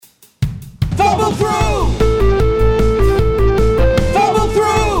Fumble through! Fumble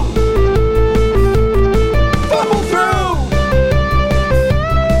through! Fumble through!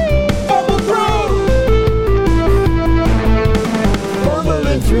 Fumble through!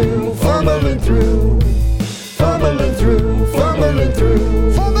 Fumbling through, fumbling through. Fumbling through, fumbling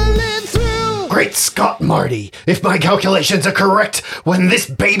through. Fumbling through! Great Scott, Marty. If my calculations are correct, when this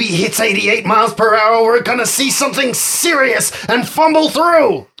baby hits 88 miles per hour, we're gonna see something serious and fumble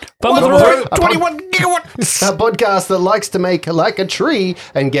through. Fumble through. 21 gigawatts. A podcast that likes to make like a tree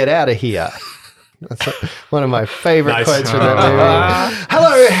and get out of here. That's one of my favourite quotes from that movie.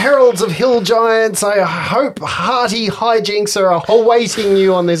 Hello, heralds of hill giants. I hope hearty hijinks are awaiting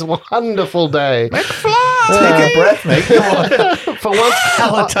you on this wonderful day. Take a breath, mate. Come on. For once,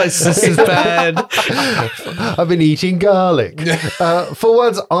 Halitosis is bad. I've been eating garlic. For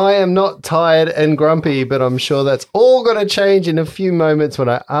once, I am not tired and grumpy, but I'm sure that's all going to change in a few moments when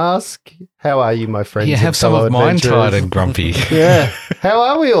I ask, how are you, my friends? You have some fellow of mine adventurers? tired and grumpy. Yeah. How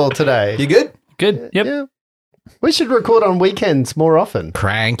are we all today? You good? Good. Yep. Yeah. We should record on weekends more often.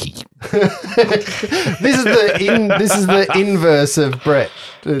 Cranky. This is the inverse of Brett.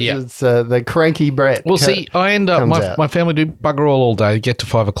 It's the cranky Brett. Well, see, I end up, comes out. my family do bugger all day, get to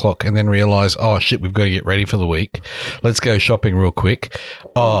 5 o'clock, and then realise, oh shit, we've got to get ready for the week. Let's go shopping real quick.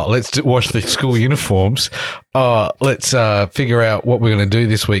 Oh, let's wash the school uniforms. Oh, let's figure out what we're going to do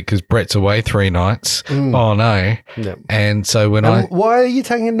this week because Brett's away 3 nights. Oh, no. Yep. And so when Why are you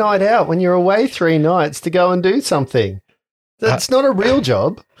taking a night out when you're away 3 nights to go and do something? That's not a real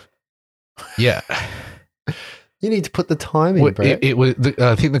job. Yeah. You need to put the time in, Brett. It was.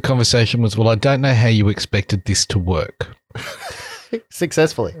 I think the conversation was, well, I don't know how you expected this to work.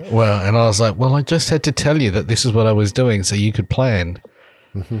 Successfully. Well, and I was like, well, I just had to tell you that this is what I was doing so you could plan.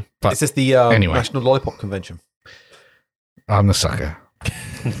 But Is this the anyway. National Lollipop Convention? I'm the sucker.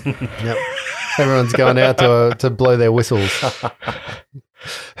 Yep. Everyone's going out to blow their whistles.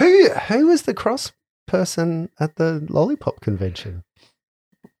 Who was the cross person at the Lollipop Convention?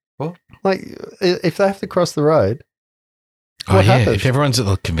 What? Like, if they have to cross the road, Oh, what yeah. happens? If everyone's at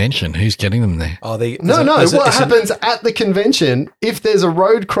the convention, who's getting them there? Are they? No. What happens at the convention if there's a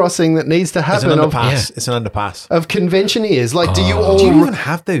road crossing that needs to It's happen an of underpass. It's an underpass. conventioneers? Like, do you all? Do you even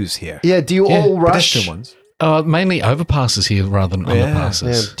have those here? Do you all rush? Pedestrian ones. Mainly overpasses here rather than Yeah.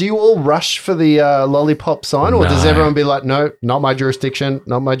 underpasses. Yeah. Do you all rush for the lollipop sign, or does No. everyone be like, no, not my jurisdiction,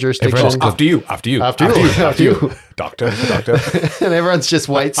 not my jurisdiction? Everyone's got- After you. After you. Doctor. And everyone just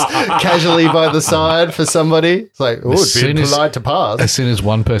waits casually by the side for somebody. It's like, oh, As it'd soon be as- polite to pass. As soon as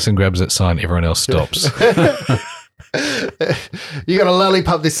one person grabs that sign, everyone else stops. You got to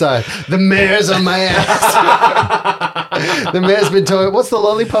lollipop this side. The mayor's on my ass. The mayor's been talking. What's the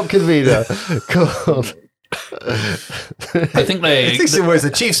lollipop convener called? I think they. Where's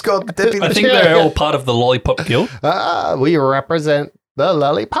the chief, Scott? The deputy? I think they're all part of the Lollipop Guild. We represent the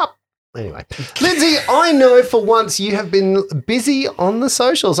lollipop. Anyway, Lindsay, I know for once you have been busy on the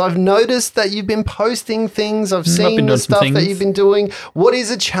socials. I've noticed that you've been posting things. I've seen been the doing some stuff that things. you've been doing. What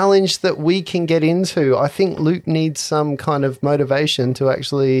is a challenge that we can get into? I think Luke needs some kind of motivation to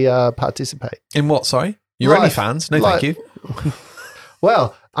actually participate. In what, sorry? Your Life. OnlyFans? No, Life. thank you.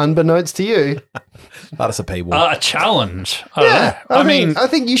 Well, unbeknownst to you, That's a paywall. A challenge. I don't know. I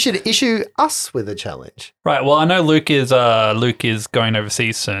think you should issue us with a challenge. Right. Well, I know Luke is going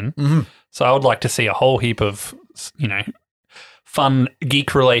overseas soon, so I would like to see a whole heap of fun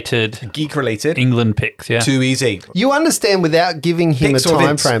geek-related Geek-related. England picks. Yeah. Too easy. You understand without giving him Picks a or time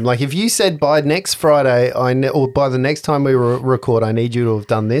Vince? frame. Like if you said by next Friday, or by the next time we record, I need you to have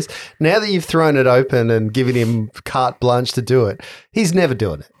done this. Now that you've thrown it open and given him carte blanche to do it, he's never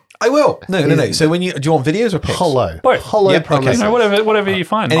doing it. I will. No. So do you want videos or pics? Hollow. Both. Hollow Yep, okay. promises. No, whatever you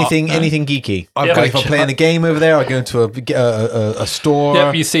find. Anything geeky. Yeah. If I'm playing a game over there, I go into a store.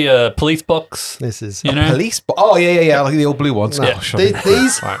 Yep. You see a police box. This is... You know. Police. Oh, yeah. Like the old blue ones. Yeah. Oh, shut it.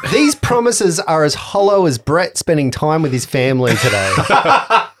 These promises are as hollow as Brett spending time with his family today.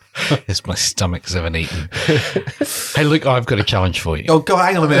 As my stomach has ever eaten. Hey, look, I've got a challenge for you. Oh, God,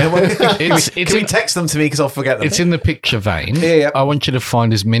 hang on a minute. It's Can we text them to me because I'll forget them? It's in the picture vein. Yeah. I want you to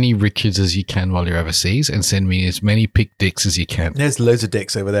find as many Richards as you can while you're overseas and send me as many pick dicks as you can. There's loads of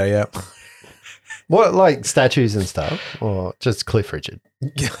dicks over there, yeah. What, like statues and stuff? Or just Cliff Richard?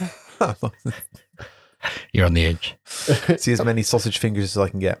 You're on the edge. See as many sausage fingers as I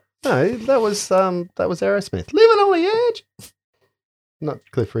can get. No, that was Aerosmith. Living on the edge. Not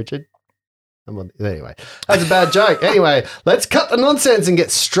Cliff Richard. Anyway, that's a bad joke. Anyway, let's cut the nonsense and get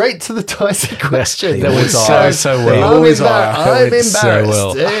straight to the dicey question. That was so They well. always are. I'm That went so embarrassed.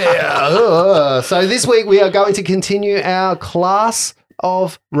 well. Yeah. So this week we are going to continue our class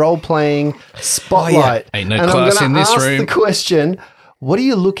of role-playing Spotlight. Ain't no and class I'm in gonna this ask room. the question, what are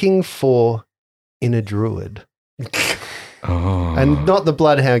you looking for in a druid? Oh. And not the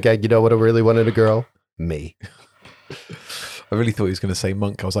bloodhound gag, you know what I really wanted a girl? Me. I really thought he was going to say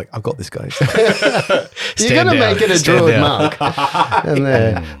monk. I was like, I've got this, guys. You're Stand going to down. make it a Stand druid down. monk. And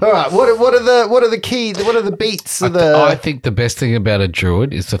there. All right, what are the keys? What are the beats of the? I think the best thing about a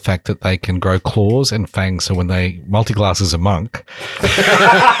druid is the fact that they can grow claws and fangs. So when they multi-class as a monk, they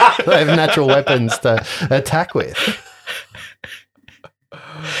have natural weapons to attack with.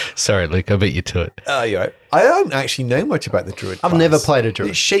 sorry, Luke, I beat you to it. You're right. I don't actually know much about the druid. I've class. never played a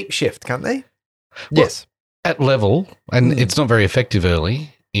druid. It's shapeshift, can't they? Yes. At level, and it's not very effective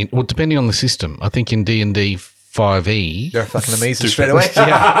early. Well, depending on the system, I think in D&D 5e. They're fucking amazing straight away.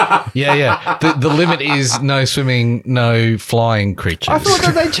 Yeah. The limit is no swimming, no flying creatures. I thought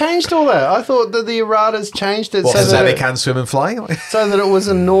that they changed all that. I thought that the erratas changed it What, so so that they can swim and fly? so that it was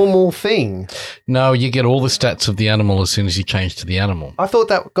a normal thing. No, you get all the stats of the animal as soon as you change to the animal. I thought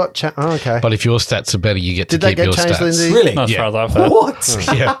that got changed. Oh, okay. But if your stats are better, you get Did to that keep get your changed, stats. Lindsay? Really? Not as Yeah. far as I've heard. What?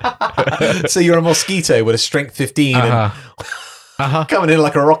 Yeah. So you're a mosquito with a strength 15 and coming in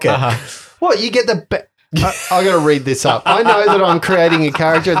like a rocket. What, you get the... I got to read this up. I know that I'm creating a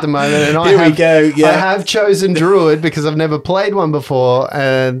character at the moment, and Here we go, yeah. I have chosen Druid because I've never played one before,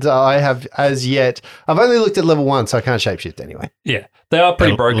 and I have as yet. I've only looked at level 1, so I can't shapeshift anyway. Yeah, they are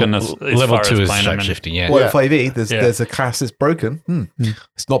pretty broken as level far 2 as is playing them in. shapeshifting, yeah. Well, Yeah. at 5e, there's Yeah. a class that's broken.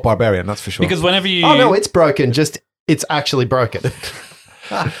 It's not barbarian, that's for sure. Because whenever you Oh no, it's broken. Just it's actually broken.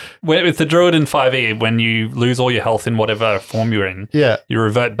 with the druid in 5e, when you lose all your health in whatever form you're in, Yeah. you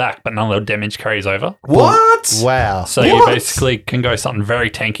revert back, but none of the damage carries over. what? Wow. So you What? basically can go something very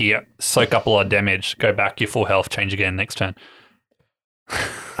tanky, soak up a lot of damage, go back, your full health, change again next turn.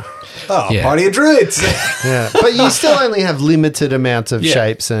 Oh, Yeah. party of druids. Yeah, but you still only have limited amounts of Yeah.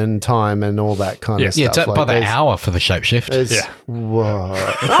 shapes and time and all that kind Yeah. of Yeah, it's stuff. up by the there's- hour for the shapeshift. there's- Yeah. Whoa.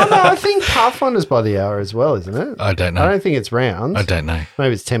 Oh, no, I think Pathfinder's by the hour as well, isn't it? I don't I know. don't think it's rounds. I don't know.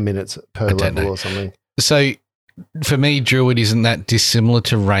 Maybe it's 10 minutes per don't level know. or something. So for me, Druid isn't that dissimilar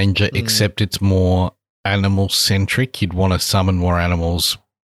to Ranger, except it's more animal centric. You'd want to summon more animals,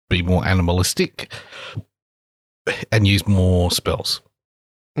 be more animalistic, and use more spells.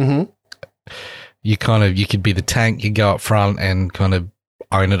 Mm-hmm. You could be the tank, you go up front and kind of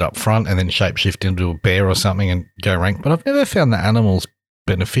own it up front and then shapeshift into a bear or something and go rank. But I've never found the animals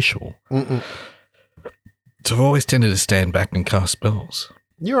beneficial. Mm-mm. So I've always tended to stand back and cast spells.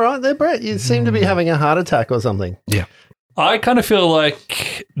 You're right there, Brett. You seem to be having a heart attack or something. Yeah. I kind of feel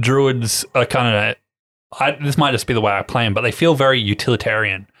like druids are kind of, this might just be the way I play them, but they feel very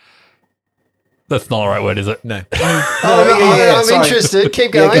utilitarian. That's not the right word, is it? No. I'm sorry. interested.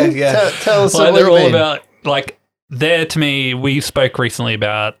 Keep Yeah, going. okay, yeah. Tell us Like, what they're you all mean. about, like, they're to me, we spoke recently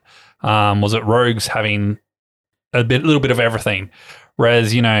about, was it rogues having little bit of everything?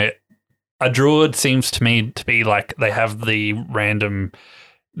 Whereas, you know, a druid seems to me to be like they have the random,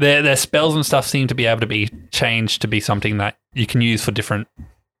 their spells and stuff seem to be able to be changed to be something that you can use for different,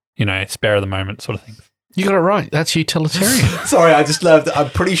 you know, spare of the moment sort of things. You got it right. That's utilitarian. Sorry, I just loved. I'm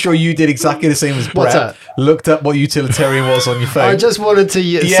pretty sure you did exactly the same as Brett. What's that? Looked up what utilitarian was on your phone. I just wanted to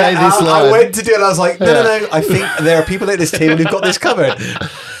say this I line. went to do it. I was like, no. I think there are people at this table who've got this covered.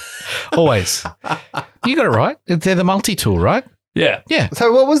 Always. You got it right. They're the multi-tool, right? Yeah. Yeah.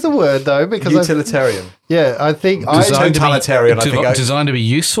 So what was the word though? Because Utilitarian. I think Totalitarian, I think I- designed to be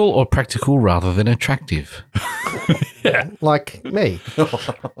useful or practical rather than attractive. Yeah. like me.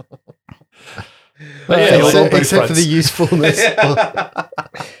 But yeah, you're on both except for fronts. the usefulness.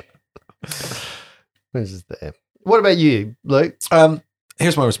 Which is there. What about you, Luke?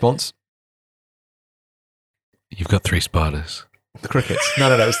 Here's my response. You've got 3 spiders. The crickets.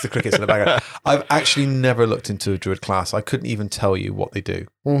 No, it's the crickets in the background. I've actually never looked into a druid class. I couldn't even tell you what they do.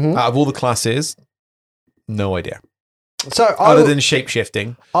 Mm-hmm. Out of all the classes, no idea. So Other than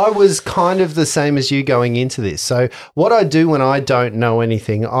shape-shifting. I was kind of the same as you going into this. So what I do when I don't know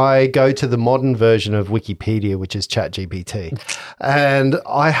anything, I go to the modern version of Wikipedia, which is ChatGPT. And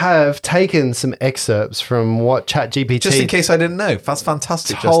I have taken some excerpts from what ChatGPT Just in case I didn't know. That's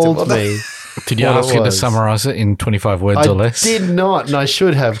fantastic, Justin. told Well done. me. Did you What ask it her to was. summarize it in 25 words or I less? did not, and I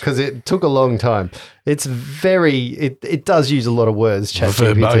should have because it took a long time. It's it does use a lot of words,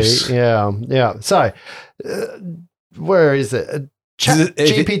 Verbose. ChatGPT. Yeah. So, where is it? Is it-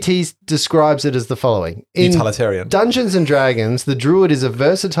 ChatGPT describes it as the following. In Utilitarian. Dungeons and Dragons, the Druid is a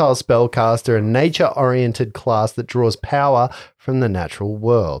versatile spellcaster and nature-oriented class that draws power from the natural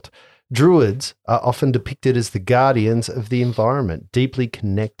world. Druids are often depicted as the guardians of the environment, deeply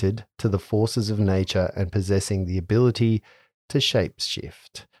connected to the forces of nature and possessing the ability to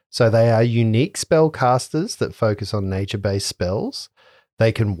shapeshift. So they are unique spellcasters that focus on nature-based spells.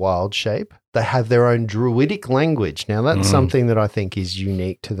 They can wild shape. They have their own druidic language. Now, that's something that I think is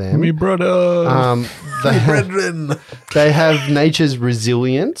unique to them. Me brother. They have nature's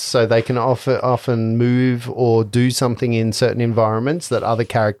resilience, so they can often move or do something in certain environments that other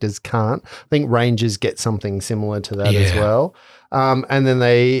characters can't. I think rangers get something similar to that as well. And then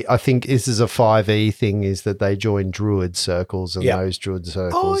I think this is a 5e thing, is that they join druid circles, and those druid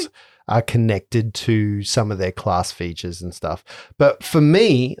circles are connected to some of their class features and stuff. But for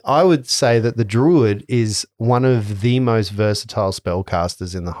me, I would say that the druid is one of the most versatile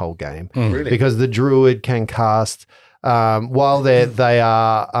spellcasters in the whole game. Really? Because the druid can cast, while they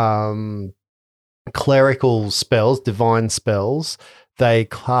are clerical spells, divine spells, they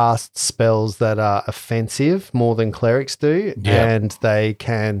cast spells that are offensive more than clerics do, and they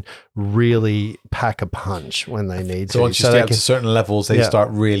can really pack a punch when they need to. So once you stay up to certain levels, they start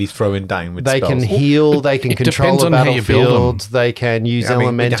really throwing down with They spells. can heal, they can It control depends the on how you build battlefield, them. they can use I mean,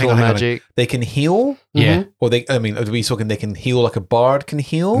 elemental hang on. magic. They can heal? Yeah. Or are we talking they can heal like a bard can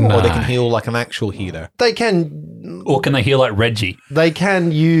heal? Or No. they can heal like an actual healer? They can Or can they heal like Reggie?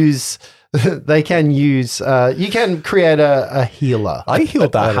 use you can create a healer. I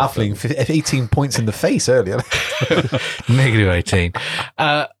healed that halfling for 18 points in the face earlier. Negative 18.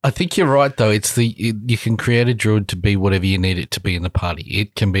 I think you're right, though. You can create a druid to be whatever you need it to be in the party.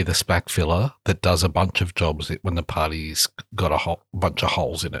 It can be the spac filler that does a bunch of jobs when the party's got a bunch of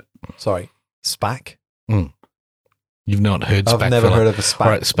holes in it. Sorry. SPAC? You've not heard spac filler? I've never heard of a SPAC.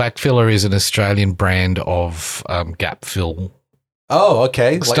 Right, spac filler is an Australian brand of gap fill. Oh,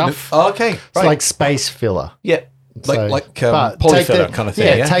 okay. Stuff. Okay. It's Right. like space filler. Yeah. So- Like but polyfiller take kind of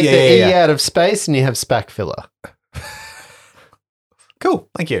thing. Yeah. Take yeah, the yeah, E yeah. out of space and you have spac filler. Cool.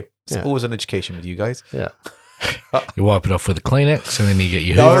 Thank you. It's Yeah. always an education with you guys. Yeah. You wipe it off with a Kleenex and then you get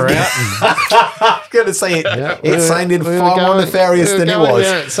your Hoover out. I was going to say it. Yeah. It sounded We were far more going- nefarious we were than it going was.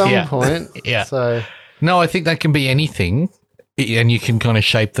 there at some Yeah. point. Yeah. So No, I think that can be anything, and you can kind of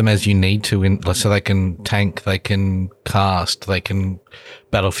shape them as you need to. So they can tank, they can cast, they can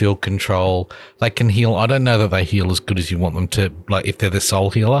battlefield control, they can heal. I don't know that they heal as good as you want them to. Like if they're the soul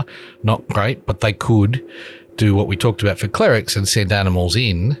healer, not great, but they could do what we talked about for clerics and send animals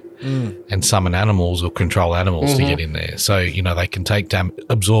in and summon animals or control animals to get in there. So they can take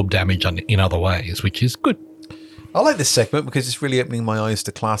absorb damage in other ways, which is good. I like this segment because it's really opening my eyes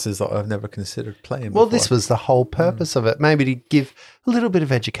to classes that I've never considered playing well, before. this was the whole purpose of it. Maybe to give a little bit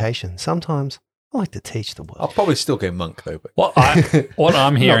of education. Sometimes I like to teach the I'll world. probably still go monk though. But What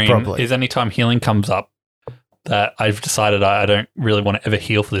I'm hearing probably. is anytime healing comes up, that I've decided I don't really want to ever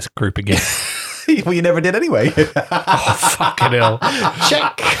heal for this group again. well, you never did anyway. Fucking hell.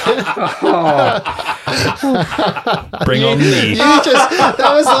 Check. Bring on me. That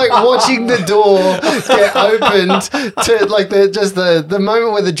was like watching the door get opened to like the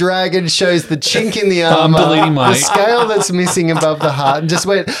moment where the dragon shows the chink in the I'm armor, deleting my- the scale that's missing above the heart, and just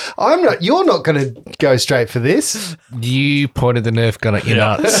went, you're not going to go straight for this. You pointed the Nerf gun at your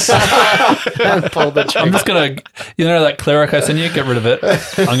nuts. And pull the I'm trigger. just going to, that cleric I sent you, get rid of it.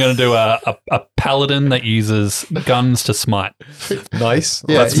 I'm going to do a paladin that uses guns to smite. Nice.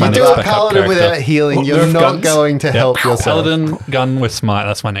 Yeah, That's you my do next a backup paladin character. without healing, What, you're Nerf not guns? going to help yourself. Paladin gun with smite.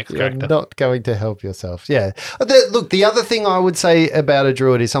 That's my next You're character. not going to help yourself. Yeah. Look, the other thing I would say about a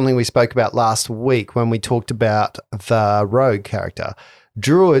druid is something we spoke about last week when we talked about the rogue character.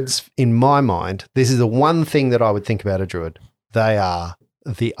 Druids, in my mind, this is the one thing that I would think about a druid. They are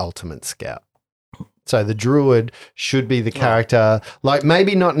the ultimate scout. So the druid should be the character, like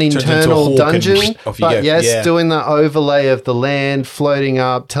maybe not an Turns into a internal hawk and dungeon, off you but go. yes, Yeah. doing the overlay of the land, floating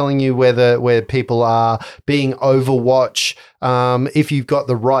up, telling you where people are, being Overwatch. If you've got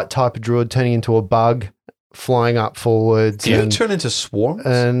the right type of druid, turning into a bug, flying up forwards. Can you and, turn into swarms?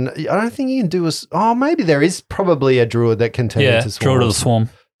 and I don't think you can do maybe there is probably a druid that can turn Yeah, into draw to the swarms.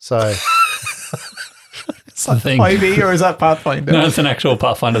 swarm. So It's a thing. 5e or is that Pathfinder? No, it's an actual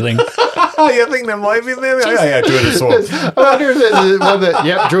Pathfinder thing. You think there might be maybe? Yeah, do it as well. I wonder if there's one that,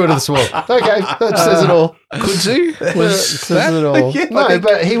 yep, druid of the swamp. Okay, that says it all. Could you? Says it all. Yeah, I No, think-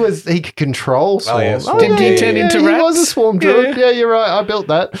 but he could control swarms. yeah, Didn't he turn into He was a rats? swarm druid. Yeah, you're right. I built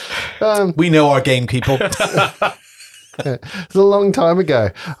that. We know our game, people. It's a long time ago.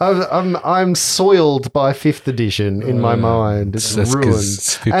 I'm soiled by 5th edition in my mind. It's That's 'cause ruined.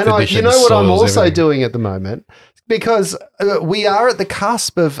 5th And edition you know what I'm soils also everything. doing at the moment? Because we are at the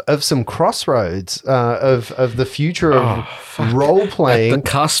cusp of some crossroads of the future of role The playing.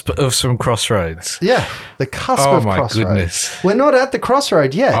 cusp of some crossroads. Yeah, the cusp Oh of my crossroads. goodness. We're not at the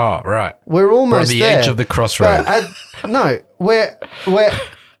crossroad yet. Oh, right. We're We're on almost the there. edge of the crossroad. But we're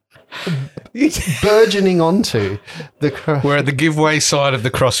burgeoning onto the We're at the giveaway side of the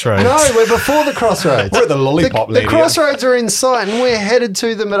crossroads. No, we're before the crossroads. We're at the lollipop The lady. crossroads are in sight, and we're headed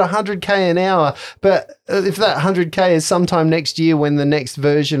to them at 100k an hour. But if that 100k is sometime next year when the next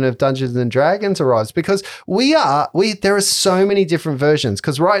version of Dungeons and Dragons arrives, because there are so many different versions.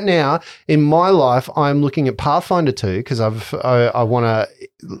 Because right now in my life, I'm looking at Pathfinder 2 because I want to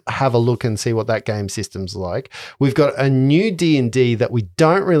have a look and see what that game system's like. We've got a new D&D that we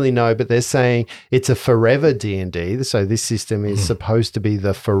don't really know, but they're saying it's a forever D&D. So this system is supposed to be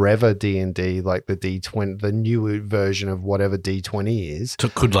the forever D&D, like the D20, the new version of whatever D20 is.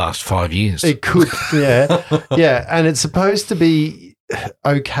 It could last 5 years. It could, yeah, yeah, and it's supposed to be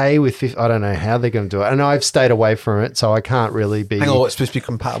okay with. I don't know how they're going to do it, and I've stayed away from it, so I can't really be. Hang on, it's supposed to be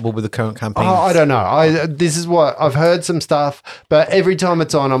compatible with the current campaign. Oh, I don't know. This is what I've heard some stuff, but every time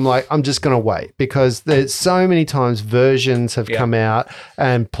it's on, I'm like, I'm just going to wait because there's so many times versions have come out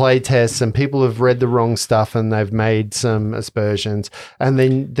and play tests and people have read the wrong stuff and they've made some aspersions, and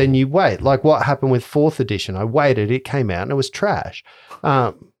then you wait. Like what happened with 4th edition? I waited, it came out and it was trash.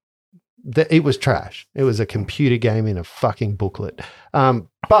 It was trash. It was a computer game in a fucking booklet.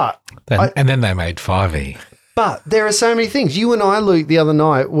 But And then they made 5e. But there are so many things. You and I, Luke, the other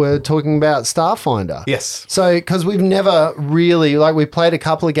night were talking about Starfinder. Yes. So, because we've never really, we played a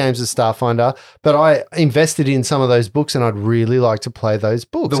couple of games of Starfinder, but I invested in some of those books and I'd really like to play those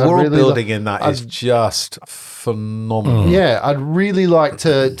books. The I'd world really building in that is just phenomenal. Yeah, I'd really like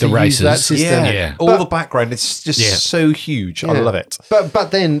to use races. that system. Yeah. All the background, it's just so huge. I Yeah. love it.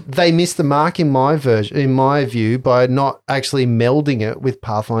 But then they missed the mark in my view, by not actually melding it with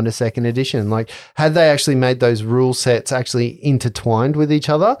Pathfinder 2nd edition. Like, had they actually made those rule sets actually intertwined with each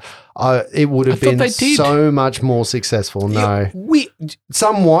other, it would have thought been they did. so much more successful. No, We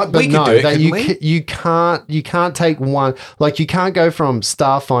somewhat, but We could no, do it, that couldn't you can't take one. Like, you can't go from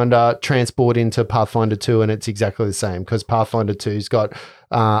Starfinder transport into Pathfinder 2 and it's exactly the same, because Pathfinder 2's got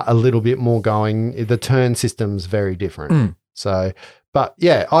a little bit more going. The turn system's very different. So, but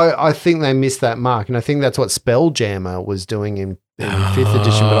yeah, I think they missed that mark, and I think that's what Spelljammer was doing in 5th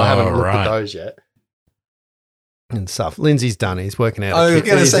edition, but I haven't looked at those yet. And stuff. Lindsay's done. He's working out. I was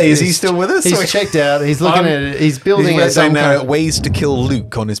going to say, is he still with us? He's checked out. He's looking at it. He's building He's it. saying now ways to kill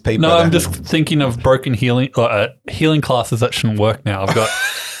Luke on his paper. No, there. I'm just thinking of broken healing classes that shouldn't work now. I've got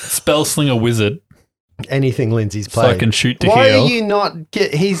Spell Slinger Wizard, Anything Lindsay's so played. I can shoot to Why heal. are you not?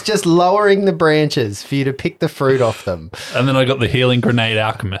 He's just lowering the branches for you to pick the fruit off them. And then I got the Healing Grenade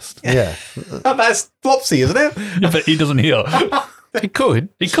Alchemist. Yeah. That's Flopsy, isn't it? But he doesn't heal. He could.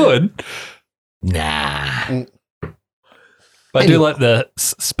 He could. Nah. But I do like the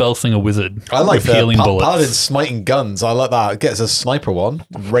Spell Slinger Wizard. I like with the healing Paladin bullets. smiting guns. I like that. It gets a sniper one,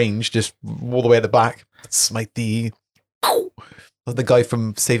 range, just all the way at the back. Smite the... Like the guy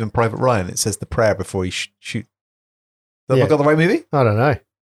from Saving Private Ryan. It says the prayer before he shoot. Have Yeah. I got the right movie? I don't know.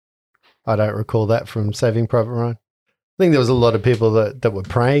 I don't recall that from Saving Private Ryan. I think there was a lot of people that were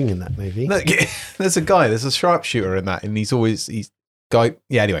praying in that movie. No, there's a guy. There's a sharpshooter in that, and he's guy.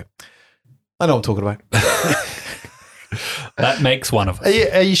 Yeah. Anyway, I know what I'm talking about. That makes one of us.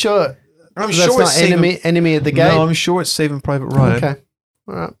 Are you sure? I'm That's sure not it's Saving, enemy at the gate. No, I'm sure it's Saving Private Ryan. Okay.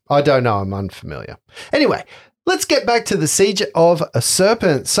 All right. I don't know. I'm unfamiliar. Anyway, let's get back to the Siege of a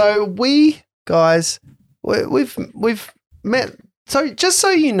Serpent. So we guys, we've met. So just so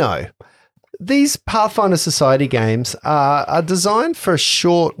you know, these Pathfinder Society games are designed for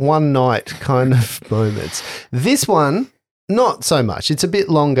short one night kind of moments. This one, not so much. It's a bit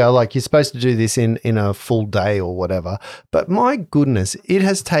longer. Like, you're supposed to do this in a full day or whatever. But my goodness, it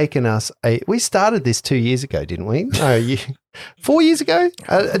has taken us we started this 2 years ago, didn't we? No, 4 years ago?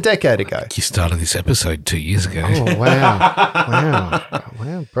 A decade ago. You started this episode 2 years ago. Oh, wow.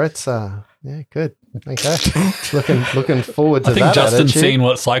 Wow. Brett's, yeah, good. Okay. Looking forward to I think that. Justin's attitude. seen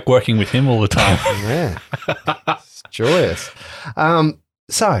what it's like working with him all the time. Yeah. It's joyous.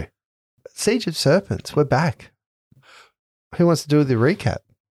 So, Siege of Serpents, we're back. Who wants to do the recap?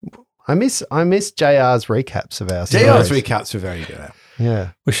 I miss JR's recaps of our JR's stories. recaps were very good.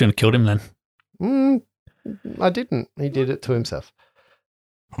 Yeah. We shouldn't have killed him then. I didn't. He did it to himself.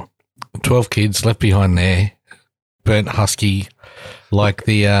 12 kids left behind there. Burnt husky, like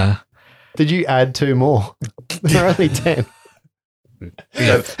the Did you add 2 more? There are only 10. These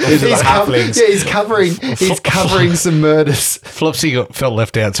are the halflings. He's covering some murders. Flopsy felt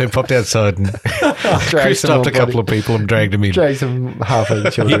left out, so he popped outside and Dragged some stopped more a couple of people and dragged them in. Drag some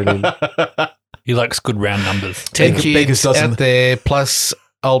halfling children in. He likes good round numbers. 10 Baker's kids dozen. out there, plus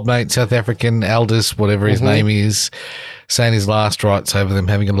old mate South African Aldous, whatever his name is, saying his last rites over them,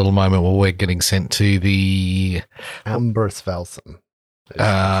 having a little moment while we're getting sent to the Ambersvelsen.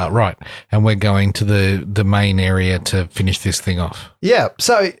 right, and we're going to the main area to finish this thing off. Yeah,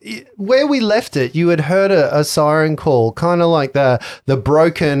 so where we left it, you had heard a siren call, kind of like the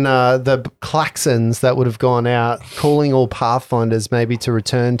broken the klaxons that would have gone out, calling all pathfinders maybe to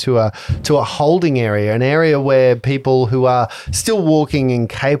return to a holding area, an area where people who are still walking and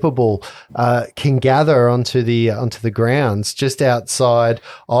capable can gather onto the grounds just outside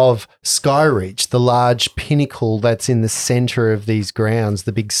of Skyreach, the large pinnacle that's in the center of these grounds,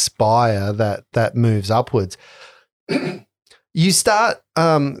 the big spire that moves upwards. You start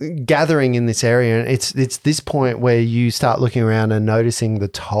gathering in this area, and it's this point where you start looking around and noticing the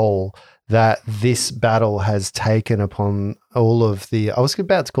toll that this battle has taken upon all of the. I was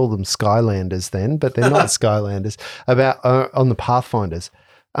about to call them Skylanders then, but they're not Skylanders. On the Pathfinders.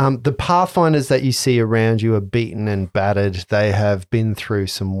 The Pathfinders that you see around you are beaten and battered. They have been through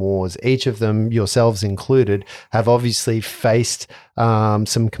some wars. Each of them, yourselves included, have obviously faced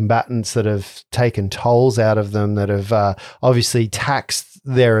some combatants that have taken tolls out of them, that have obviously taxed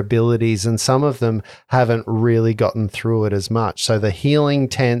their abilities, and some of them haven't really gotten through it as much. So the healing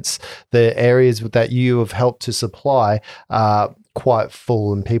tents, the areas that you have helped to supply, quite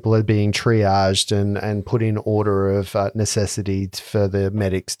full, and people are being triaged and put in order of necessity for the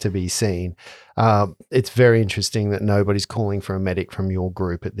medics to be seen. It's very interesting that nobody's calling for a medic from your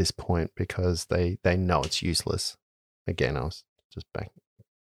group at this point because they know it's useless. Again, I was just back.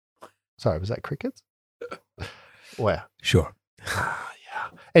 Sorry, was that crickets? Wow. Sure. Yeah.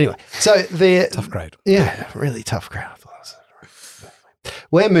 Anyway, so the Tough crowd. yeah, really tough crowd.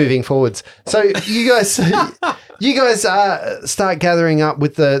 We're moving forwards. So you guys start gathering up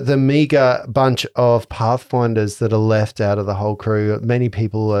with the meager bunch of Pathfinders that are left out of the whole crew. Many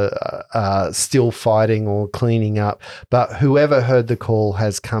people are still fighting or cleaning up, but whoever heard the call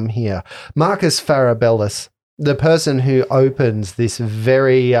has come here. Marcus Farabellus, the person who opens this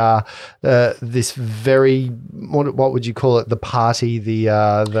very what would you call it? The party,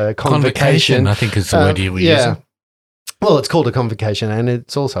 the convocation. I think is the word you were using. Well, it's called a convocation, and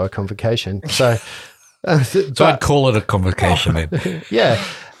it's also a convocation. So, So I'd call it a convocation then. yeah.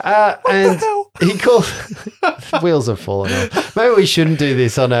 And he called wheels have fallen off. Maybe we shouldn't do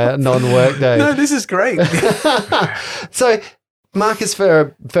this on a non-work day. No, this is great. So Marcus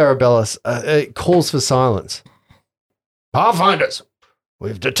Farabellus calls for silence. Pathfinders,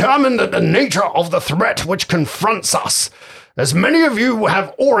 we've determined that the nature of the threat which confronts us. As many of you have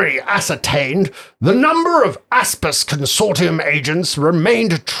already ascertained, the number of Aspis Consortium agents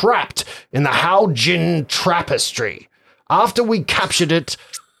remained trapped in the Hao Jin Tapestry after we captured it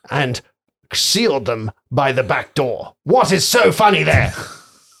and sealed them by the back door. What is so funny there?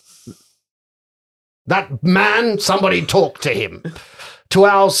 That man, somebody talked to him. To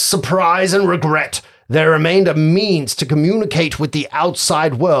our surprise and regret, there remained a means to communicate with the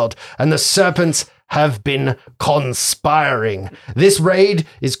outside world, and the serpents have been conspiring. This raid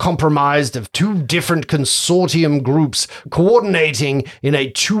is comprised of 2 different consortium groups coordinating in a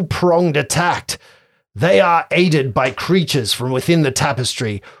 2-pronged attack. They are aided by creatures from within the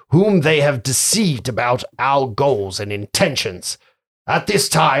tapestry, whom they have deceived about our goals and intentions. At this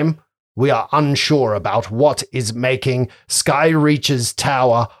time, we are unsure about what is making Skyreach's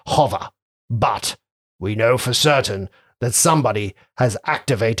tower hover, but we know for certain that somebody has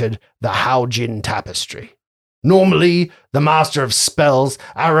activated the Hao Jin Tapestry. Normally, the Master of Spells,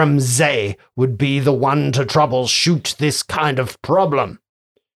 Aram Zay, would be the one to troubleshoot this kind of problem.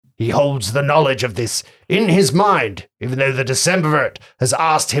 He holds the knowledge of this in his mind, even though the Decemvirate has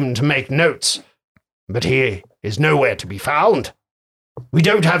asked him to make notes. But he is nowhere to be found. We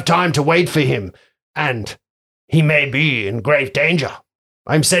don't have time to wait for him, and he may be in grave danger.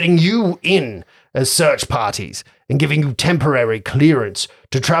 I'm setting you in as search parties and giving you temporary clearance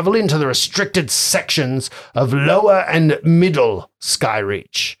to travel into the restricted sections of lower and middle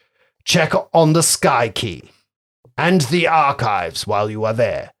Skyreach. Check on the Sky Key and the archives while you are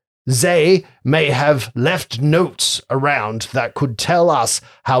there. Zay may have left notes around that could tell us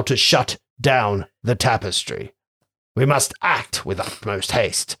how to shut down the tapestry. We must act with utmost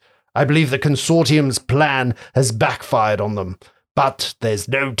haste. I believe the consortium's plan has backfired on them, but there's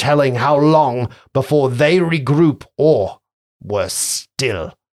no telling how long before they regroup or, worse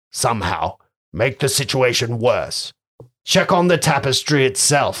still, somehow, make the situation worse. Check on the tapestry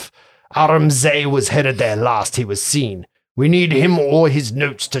itself. Aramzay was headed there last he was seen. We need him or his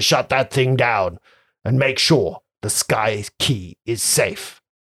notes to shut that thing down and make sure the Sky Key is safe.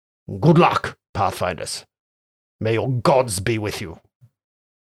 Good luck, Pathfinders. May your gods be with you.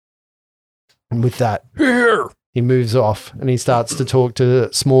 And with that, he moves off and he starts to talk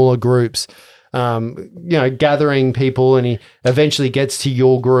to smaller groups, gathering people, and he eventually gets to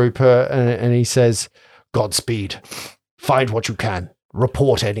your group and he says, Godspeed. Find what you can.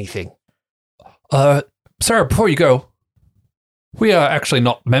 Report anything. Sir, before you go, we are actually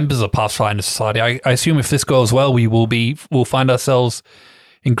not members of Pathfinder Society. I assume if this goes well, we'll find ourselves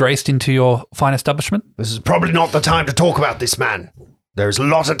engraced into your fine establishment. This is probably not the time to talk about this, man. There's a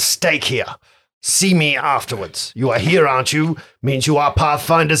lot at stake here. See me afterwards. You are here, aren't you? Means you are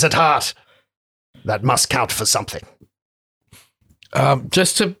Pathfinders at heart. That must count for something.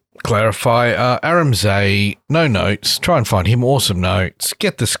 Just to clarify, Aramzay, no notes. Try and find him awesome notes.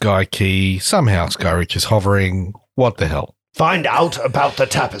 Get the Sky Key. Somehow Skyreach is hovering. What the hell? Find out about the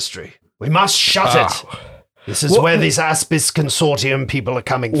tapestry. We must shut it. This is where this Aspis Consortium people are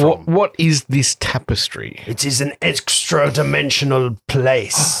coming from. What is this tapestry? It is an extra-dimensional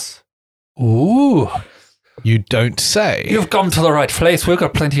place. Ooh. You don't say. You've come to the right place. We've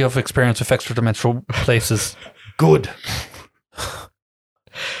got plenty of experience with extra-dimensional places. Good.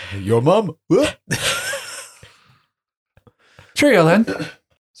 Your mum? Cheerio, then.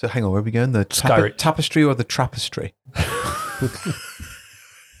 So hang on, where are we going? The tapestry or the trapestry?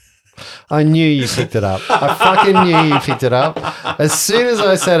 I knew you picked it up. I fucking knew you picked it up. As soon as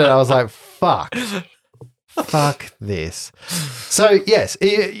I said it, I was like, fuck. Fuck this. So, yes,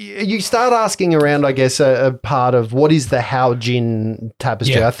 you start asking around, I guess, a part of what is the Hao Jin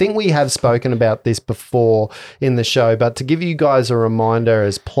tapestry. Yeah. I think we have spoken about this before in the show, but to give you guys a reminder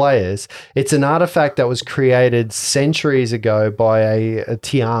as players, it's an artifact that was created centuries ago by a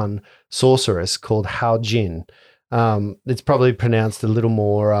Tian sorceress called Hao Jin. It's probably pronounced a little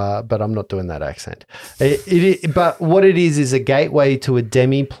more, but I'm not doing that accent. But what it is a gateway to a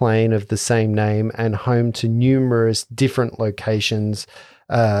demi-plane of the same name and home to numerous different locations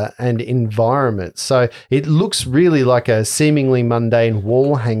and environments. So it looks really like a seemingly mundane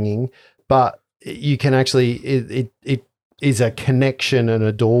wall hanging, but you can actually, it is a connection and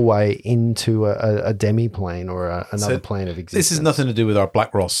a doorway into a demi-plane or another plane of existence. This is nothing to do with our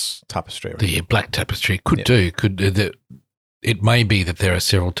Black Ross tapestry. Right? The black tapestry could do. It may be that there are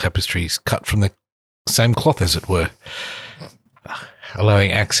several tapestries cut from the same cloth, as it were,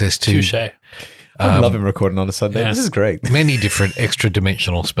 allowing access to Touché. I'm loving recording on a Sunday. Yeah. This is great. many different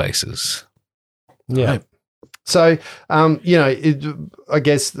extra-dimensional spaces. Yeah. Right. So, I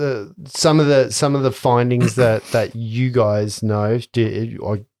guess some of the findings that you guys know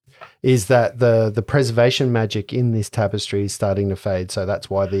is that the preservation magic in this tapestry is starting to fade. So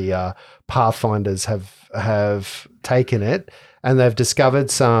that's why the Pathfinders have taken it, and they've discovered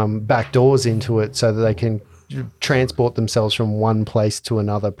some back doors into it so that they can transport themselves from one place to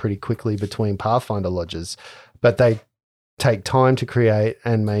another pretty quickly between Pathfinder lodges. But they take time to create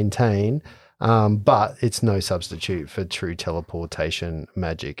and maintain. But it's no substitute for true teleportation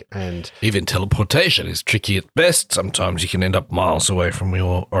magic. And Even teleportation is tricky at best. Sometimes you can end up miles away from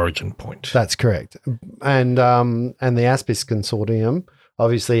your origin point. that's correct. And the Aspis Consortium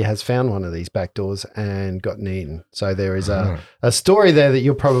obviously has found one of these back doors and gotten eaten. So there is a story there that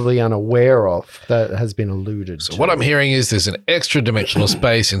you're probably unaware of that has been alluded to. So what I'm hearing is there's an extra dimensional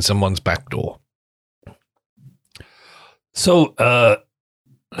space in someone's back door. So,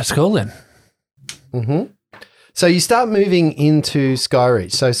 let's go then. Mm-hmm. So you start moving into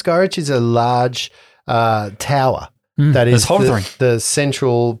Skyreach. So Skyreach is a large tower that is it's hovering. the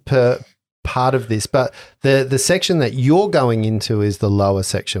central part of this. But the section that you're going into is the lower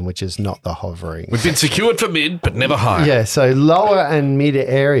section, which is not the hovering. We've been secured for mid, but never high. Yeah, so lower and mid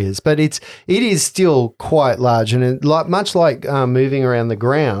areas, but it is still quite large, and much like moving around the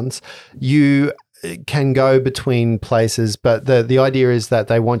grounds, you can go between places, but the idea is that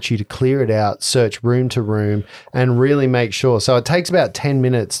they want you to clear it out, search room to room, and really make sure. So it takes about 10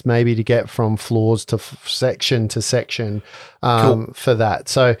 minutes maybe to get from floors to section to section for that.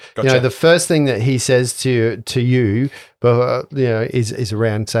 So, Gotcha. the first thing that he says to you, is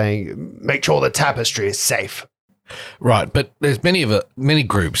around saying, make sure the tapestry is safe. Right, but there's many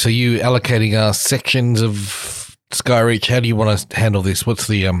groups. Are you allocating sections of Skyreach? How do you want to handle this? What's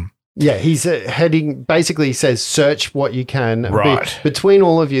the Yeah, he's heading. Basically, he says, "Search what you can." Right. Between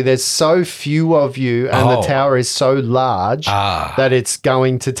all of you, there's so few of you, and the Oh. tower is so large Ah. that it's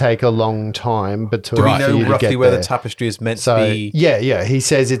going to take a long time between Do we Right. for know you to roughly get where there. the tapestry is meant So to be? yeah, he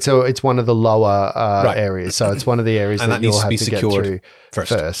says it's one of the lower Right. areas. So it's one of the areas And that that you'll needs to have be to get secured through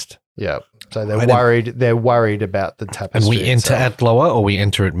first. Yeah. So they're Right then. worried. They're worried about the tapestry. And we enter itself. at lower or we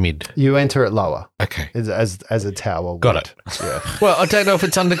enter at mid? You enter at lower Okay. as a tower. Got would. it. Yeah. Well, I don't know if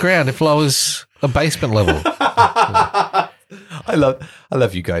it's underground, if lower's a basement level. I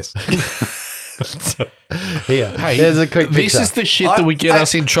love you guys. Here. Hey, there's a quick this picture. is the shit that would get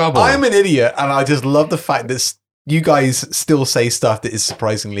us in trouble. I'm an idiot, and I just love the fact that you guys still say stuff that is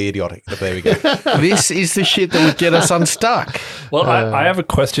surprisingly idiotic. But there we go. This is the shit that would get us unstuck. Well, I have a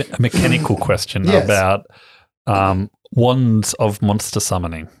mechanical question Yes. about wands of monster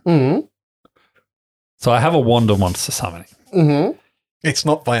summoning. Mhm. So I have a wand of monster summoning. Mhm. It's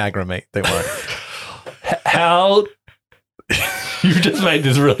not Viagra, mate. Don't worry. How you just made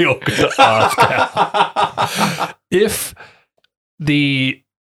this really awkward to ask. How. If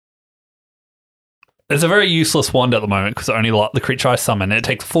it's a very useless wand at the moment because only the creature I summon, it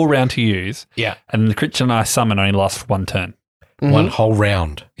takes a full round to use, Yeah. and the creature I summon only lasts for one turn. One whole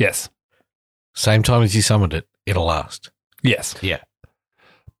round. Yes, Same time as you summoned it, it'll last. yes. Yeah.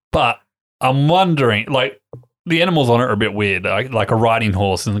 But I'm wondering, like, the animals on it are a bit weird. Like a riding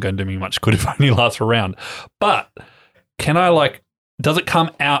horse isn't going to do me much good if it only lasts a round. But can I, does it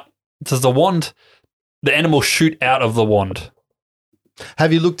come out? Does the animal shoot out of the wand?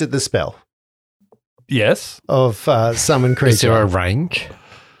 Have you looked at the spell Yes. of summon Is there a creature? range?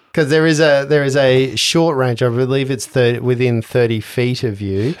 Because there is a short range. I believe it's within 30 feet of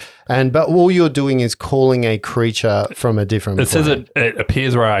you, but all you're doing is calling a creature from a different. It says plane. it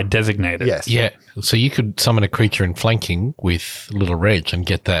appears where I designate it. Yes. Yeah. So you could summon a creature in flanking with Little Reg and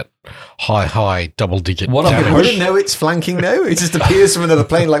get that high double-digit What I'm I gonna damage. didn't know it's flanking now. It just appears from another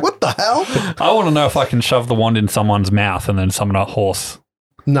plane. Like, what the hell? I want to know if I can shove the wand in someone's mouth and then summon a horse.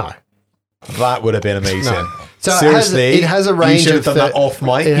 No. That would have been amazing. No. So Seriously, it has a range You should have of done that off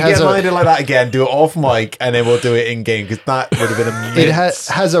mic. it You has get an a- idea like that again, do it off mic, and then we'll do it in game because that would have been amazing. It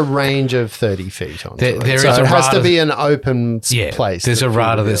has a range of 30 feet on There- it. there So is a it has to rada- be an open Yeah. place. There's that a you would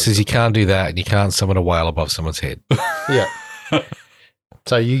rada be that able says you can't do that and you can't summon a whale above someone's head. to- Yeah.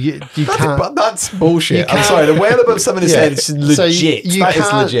 So you can't. But that's bullshit. You I'm can't- sorry. The whale above someone's head is legit. So you That is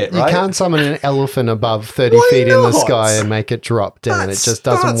can't- legit, right? You can't summon an elephant above 30 Why feet in the not? sky and make it drop down. It just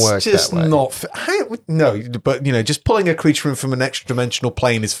doesn't that's work just that way. not. No, but just pulling a creature in from an extra dimensional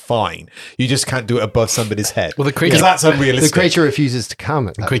plane is fine. You just can't do it above somebody's head. Well, the creature- because that's The unrealistic. creature refuses to come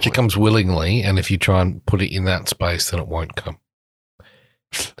at The that creature point. comes willingly, and if you try and put it in that space, then it won't come.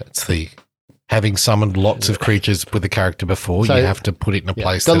 That's the having summoned lots of creatures with the character before, So- you have to put it in a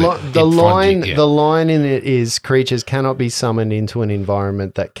place. The, that li- it the finds line, you. Yeah. the line in it is creatures cannot be summoned into an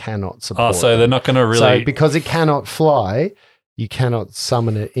environment that cannot support. Oh, so them. they're not going to really. So because it cannot fly, you cannot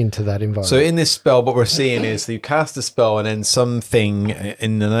summon it into that environment. So in this spell, what we're seeing is you cast a spell, and then something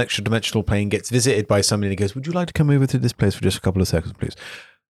in an extra dimensional plane gets visited by somebody and goes, "Would you like to come over to this place for just a couple of seconds, please?"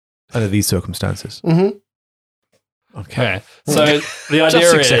 Under these circumstances. Mhm. Okay. So the idea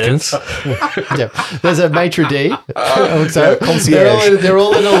Just 6 is. seconds. yeah, there's a maitre d. yeah, So concierge. they're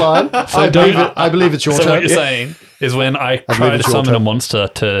all in a line. I believe it's your So turn. what you're saying is when I try believe to it's your summon a turn.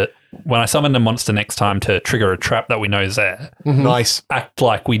 monster when I summon a monster next time to trigger a trap that we know is there, Nice. act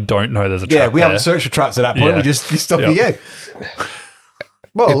like we don't know there's a trap Yeah, we there. haven't searched for traps at that point. Yeah. We just stop Yeah. you.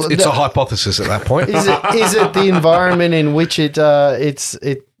 Well, It's a hypothesis at that point. is it the environment in which it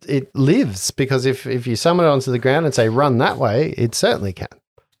lives? Because if you summon it onto the ground and say run that way, it certainly can.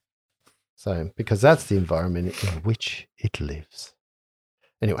 So because that's the environment in which it lives.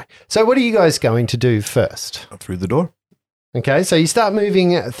 Anyway, so what are you guys going to do first? Through the door. Okay, so you start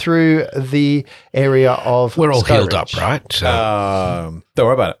moving through the area of. We're all Sky healed Ridge. up, right? So, Don't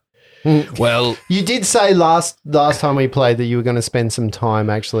worry about it. well, You did say last time we played that you were going to spend some time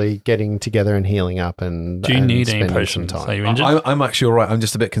actually getting together and healing up. And Do you and need any spending some potions? time. Are you injured? I'm actually all right. I'm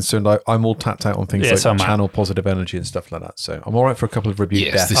just a bit concerned. I'm all tapped out on things Yeah, so like am I. channel positive energy and stuff like that. So I'm all right for a couple of rebuke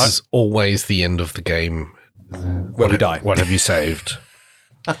yes, deaths. this is always the end of the game. where we die. What have you saved?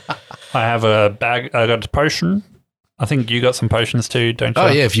 I have a bag. I got a potion. I think you got some potions too, don't you? Oh,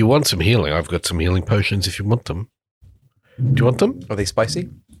 yeah, if you want some healing, I've got some healing potions if you want them. Do you want them? Are they spicy?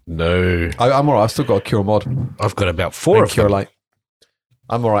 No. I'm all right. I've still got a cure mod I've got about 4 and of cure them. light.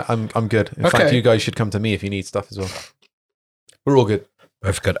 I'm all right. I'm good. In fact, Okay. you guys should come to me if you need stuff as well. We're all good.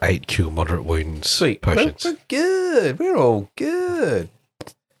 I've got 8 cure moderate wounds Sweet. potions. We're good. We're all good.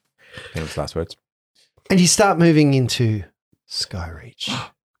 Famous last words. And you start moving into Skyreach.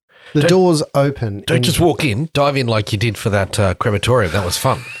 The doors open. Don't just walk in, dive in like you did for that crematorium. That was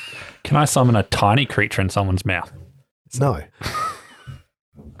fun. Can I summon a tiny creature in someone's mouth? No.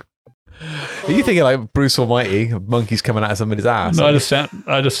 Are you thinking like Bruce Almighty, monkeys coming out of somebody's ass? No,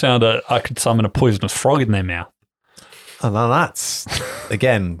 I just found I could summon a poisonous frog in their mouth. And then that's,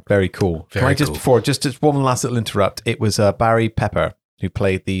 again, very cool. Very Can I just, cool. before, just one last little interrupt. It was Barry Pepper who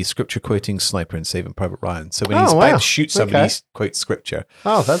played the scripture-quoting sniper in Saving Private Ryan. So when he's about to shoot somebody, he quotes scripture.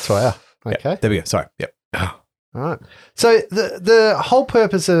 Oh, that's why. Okay. Yeah, there we go. Sorry. Yep. All right. So the whole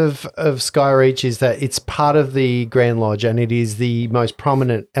purpose of Skyreach is that it's part of the Grand Lodge and it is the most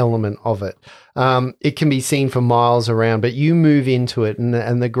prominent element of it. It can be seen for miles around, but you move into it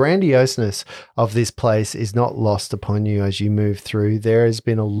and the grandioseness of this place is not lost upon you as you move through. There has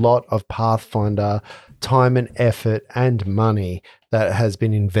been a lot of Pathfinder time and effort and money that has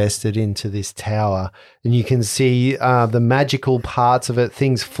been invested into this tower. And you can see the magical parts of it,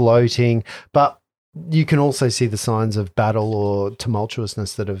 things floating, but you can also see the signs of battle or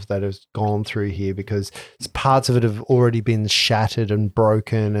tumultuousness that have gone through here because parts of it have already been shattered and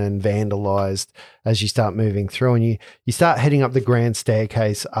broken and vandalized as you start moving through. And you start heading up the grand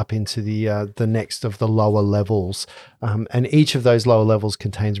staircase up into the next of the lower levels. And each of those lower levels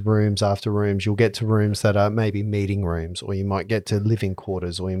contains rooms after rooms. You'll get to rooms that are maybe meeting rooms, or you might get to living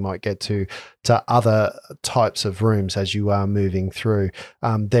quarters, or you might get to other types of rooms as you are moving through.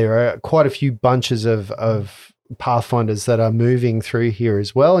 There are quite a few bunches of Pathfinders that are moving through here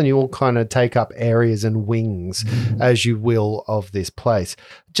as well, and you all kind of take up areas and wings as you will of this place.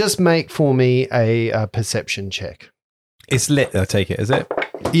 Just make for me a perception check. It's lit, I take it, is it?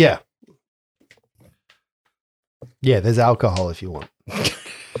 Yeah. Yeah, there's alcohol if you want.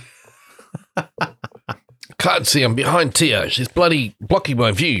 Can't see. I'm behind Tia. She's bloody blocking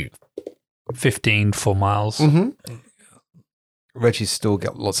my view. 15 for Miles. Mm-hmm. Reggie's still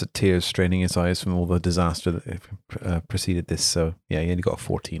got lots of tears straining his eyes from all the disaster that preceded this. So, yeah, he only got a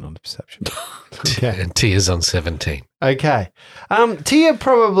 14 on the perception. Okay. And Tia's on 17. Okay. Tia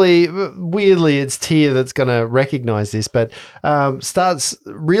probably, weirdly, it's Tia that's going to recognize this, but starts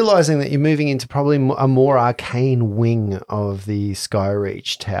realizing that you're moving into probably a more arcane wing of the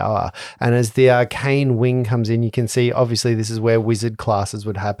Skyreach Tower. And as the arcane wing comes in, you can see, obviously, this is where wizard classes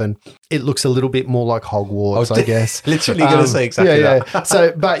would happen. It looks a little bit more like Hogwarts, I guess. Literally going to say exactly that. Yeah.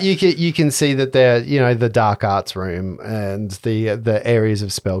 So, but you can see that there, the dark arts room and the areas of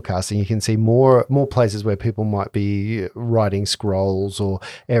spellcasting. You can see more places where people might be writing scrolls or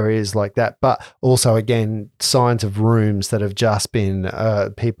areas like that. But also, again, signs of rooms that have just been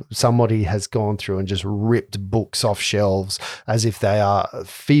somebody has gone through and just ripped books off shelves as if they are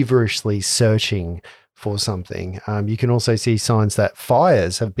feverishly searching for something. You can also see signs that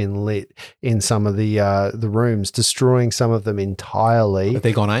fires have been lit in some of the rooms, destroying some of them entirely. Have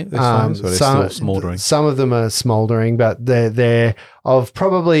they gone out? Those fires, or are they still smouldering? Some of them are smouldering, but they're of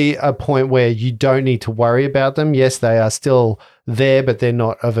probably a point where you don't need to worry about them. Yes, they are still there, but they're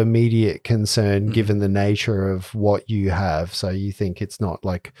not of immediate concern given the nature of what you have. So you think it's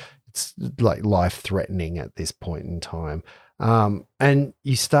like life-threatening at this point in time. And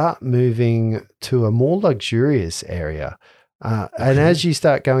you start moving to a more luxurious area. And as you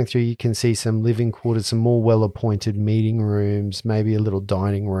start going through, you can see some living quarters, some more well-appointed meeting rooms, maybe a little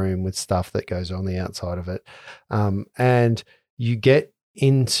dining room with stuff that goes on the outside of it. And you get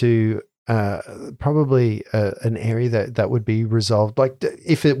into probably an area that would be resolved. Like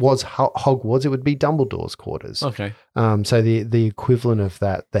if it was Hogwarts, it would be Dumbledore's quarters. Okay. So the equivalent of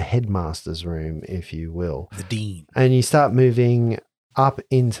that, the headmaster's room, if you will. The dean. And you start moving up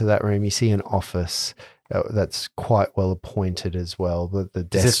into that room. You see an office that's quite well appointed as well. The Does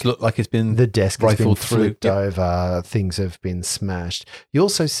desk this look like it's been the desk has been rifled through? flipped over. Things have been smashed. You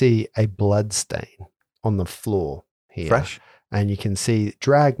also see a blood stain on the floor here. Fresh? And you can see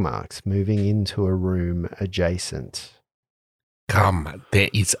drag marks moving into a room adjacent. Come, there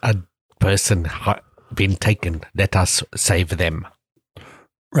is a person been taken. Let us save them.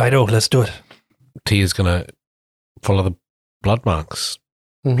 Righto, let's do it. Tia's going to follow the blood marks.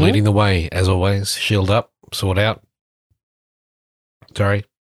 Mm-hmm. Leading the way, as always. Shield up, sword out. Sorry.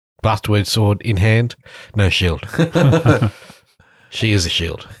 Blastword sword in hand. No shield. She is a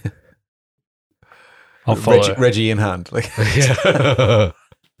shield. I'll follow. Reggie in hand. Like,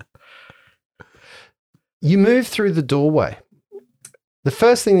 You move through the doorway. The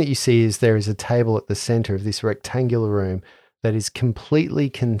first thing that you see is there is a table at the center of this rectangular room that is completely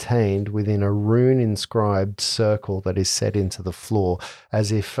contained within a rune-inscribed circle that is set into the floor,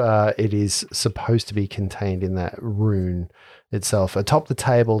 as if it is supposed to be contained in that rune itself. Atop the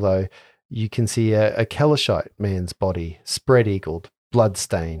table, though, you can see a Kellershite man's body, spread-eagled,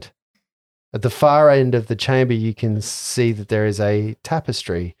 blood-stained, At the far end of the chamber, you can see that there is a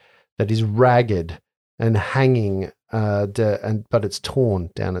tapestry that is ragged and hanging, but it's torn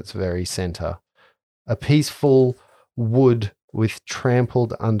down its very center. A peaceful wood with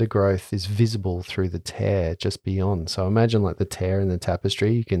trampled undergrowth is visible through the tear just beyond. So imagine like the tear in the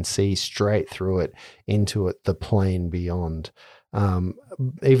tapestry, you can see straight through it into it, the plain beyond.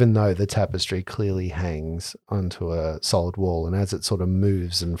 Even though the tapestry clearly hangs onto a solid wall, and as it sort of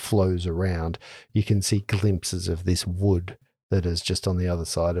moves and flows around, you can see glimpses of this wood that is just on the other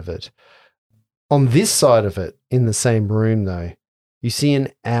side of it. On this side of it, in the same room though, you see an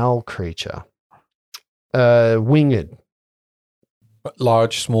owl creature, winged,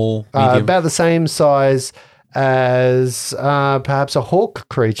 Large, small, medium. about the same size as perhaps a hawk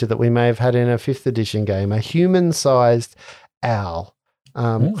creature that we may have had in a 5th edition game, a human-sized owl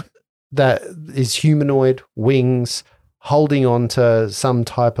that is humanoid, wings, holding on to some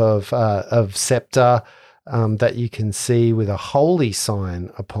type of scepter that you can see with a holy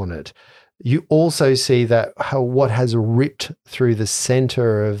sign upon it. You also see that what has ripped through the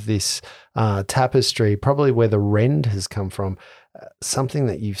center of this tapestry, probably where the rend has come from, something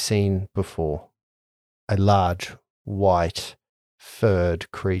that you've seen before. A large, white, furred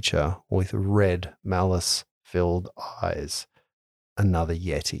creature with red, malice-filled eyes. Another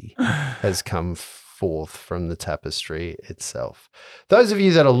Yeti has come forth from the tapestry itself. Those of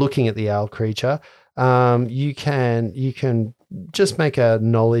you that are looking at the owl creature, you can just make a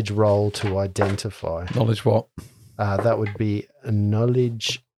knowledge roll to identify. Knowledge what? That would be a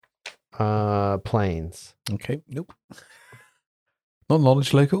knowledge planes. Okay, nope. Not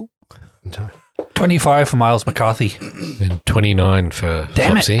knowledge local. No. 25 for Miles McCarthy. And 29 for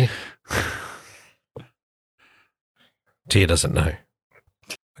Damn it. Flopsy. Tia doesn't know.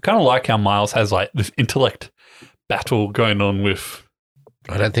 I kind of like how Miles has like this intellect battle going on with.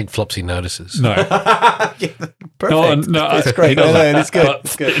 I don't think Flopsy notices. No, Perfect. no, That's great. he doesn't. It's good. But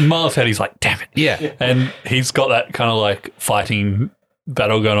It's good. in Miles' head, he's like, "Damn it!" Yeah. And he's got that kind of like fighting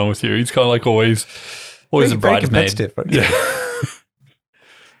battle going on with you. He's kind of like always a Very bridesmaid. competitive. Right? Yeah.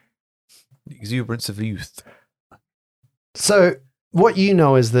 Exuberance of youth. So what you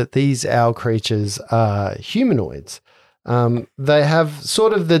know is that these owl creatures are humanoids. They have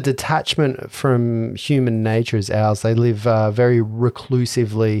sort of the detachment from human nature as owls. They live very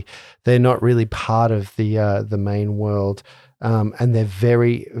reclusively. They're not really part of the main world, and they're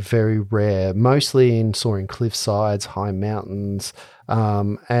very, very rare. Mostly in soaring cliff sides, high mountains,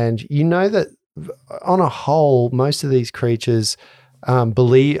 and you know that on a whole, most of these creatures are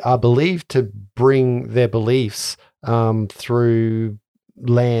believed to bring their beliefs through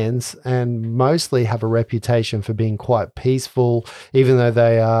lands, and mostly have a reputation for being quite peaceful, even though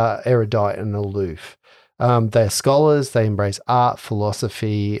they are erudite and aloof. They're scholars, they embrace art,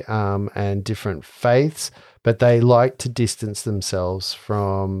 philosophy, and different faiths, but they like to distance themselves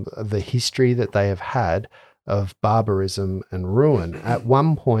from the history that they have had of barbarism and ruin. At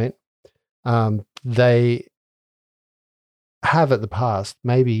one point, they have at the past,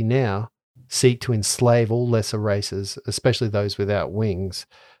 maybe now, seek to enslave all lesser races, especially those without wings,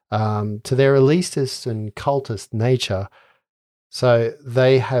 to their elitist and cultist nature. So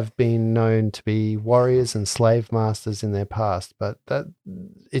they have been known to be warriors and slave masters in their past, but that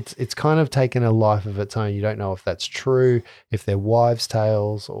it's kind of taken a life of its own. You don't know if that's true, if they're wives'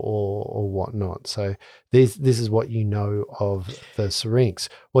 tales or whatnot. So this is what you know of the Syrinx.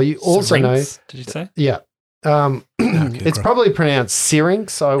 Well, you also Syrinx, did you say? yeah. It's probably pronounced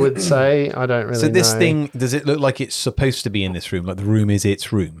Syrinx, I would say. I don't really know. So this thing, does it look like it's supposed to be in this room? Like the room is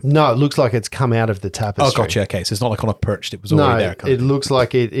its room? No, it looks like it's come out of the tapestry. Oh, gotcha. Okay, so it's not like on a perch. It was already there. No, it looks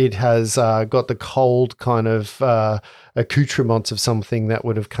like it has got the cold kind of accoutrements of something that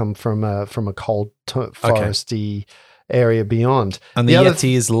would have come from a cold foresty area beyond. And the other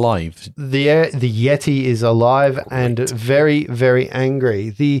Yeti is live. The Yeti is alive and very, very angry.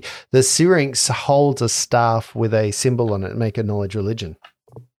 The Syrinx holds a staff with a symbol on it. Make a knowledge religion.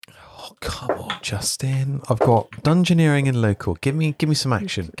 Oh, come on, Justin. I've got dungeoneering and local. Give me some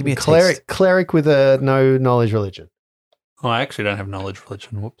action. Give me a Cleric, taste. cleric with a no knowledge religion. Oh, I actually don't have knowledge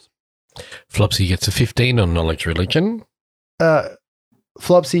religion. Whoops. Flopsy gets a 15 on knowledge religion.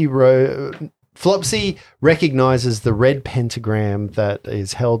 Flopsy recognizes the red pentagram that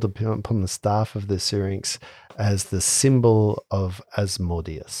is held upon the staff of the Syrinx as the symbol of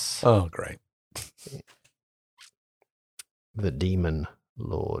Asmodeus, Oh, great. the demon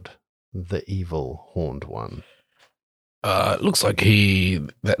lord, the evil horned one. Looks like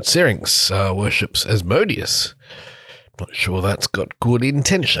that Syrinx worships Asmodeus. Not sure that's got good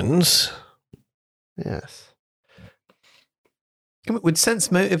intentions. Yes. Would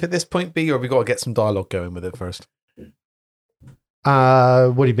sense motive at this point be, or have we got to get some dialogue going with it first?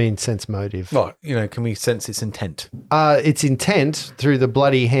 What do you mean sense motive? Well, can we sense its intent? Its intent through the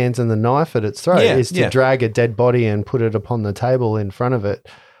bloody hands and the knife at its throat is to drag a dead body and put it upon the table in front of it.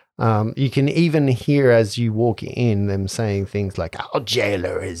 You can even hear as you walk in them saying things like, "Our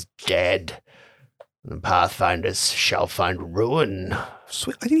jailer is dead. The pathfinders shall find ruin."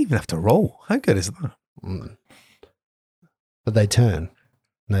 Sweet. I didn't even have to roll. How good is that? But they turn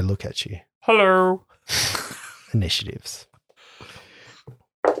and they look at you. Hello. Initiatives.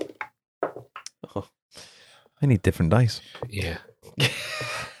 I need different dice. Yeah.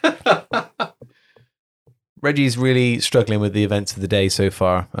 Reggie's really struggling with the events of the day so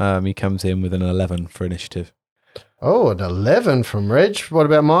far. He comes in with an 11 for initiative. Oh, an 11 from Reg. What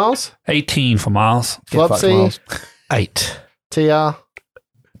about Miles? 18 for Miles. Get fucked, Flopsy? Miles. 8. TR?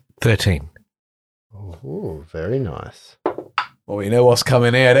 13. Oh, very nice. Well, we know what's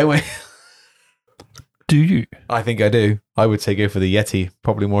coming here, don't we? Do you? I think I do. I would say go for the Yeti.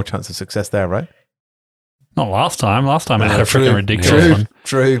 Probably more chance of success there, right? Not last time. Last time I had a True. freaking ridiculous one.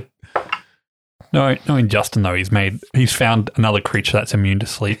 True. No, knowing Justin though, he's found another creature that's immune to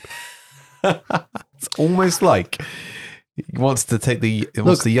sleep. It's almost like he wants to take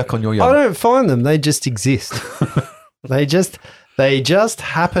wants the yuck on your I yuck. don't find them. They just exist. they just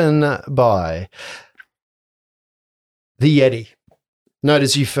happen by. The Yeti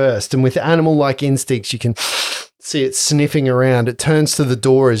notice you first, and with animal-like instincts, you can see it sniffing around. It turns to the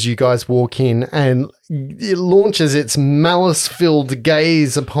door as you guys walk in, and it launches its malice-filled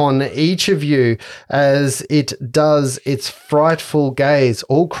gaze upon each of you as it does its frightful gaze.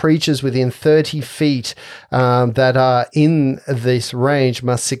 All creatures within 30 feet that are in this range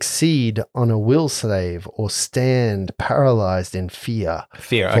must succeed on a will save or stand paralyzed in fear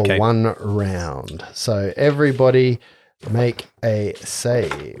Fear, for okay. 1 round. So everybody make a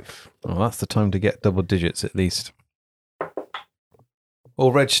save. Well, that's the time to get double digits at least.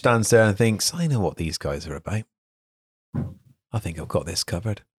 Well, Reg stands there and thinks, I know what these guys are about. I think I've got this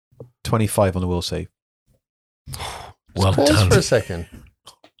covered. 25 on the will save. Well Pause done. for a second.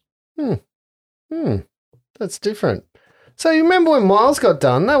 That's different. So you remember when Miles got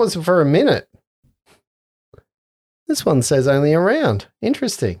done? That was for a minute. This one says only a round.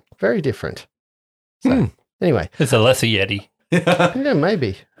 Interesting. Very different. So, anyway, It's a lesser Yeti. yeah,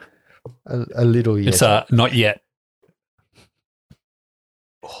 maybe a little yet. It's not yet.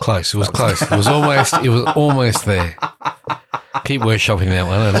 Close. It was close. It was almost there. Keep workshopping that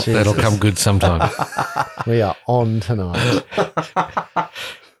one. That'll come good sometime. We are on tonight.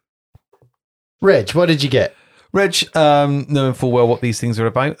 Reg, what did you get? Reg, knowing full well what these things are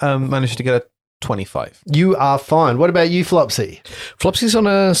about, managed to get a 25. You are fine. What about you, Flopsy? Flopsy's on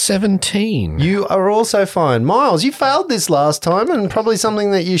a 17. You are also fine. Miles, you failed this last time and probably something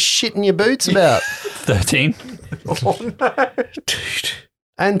that you shit in your boots about. 13.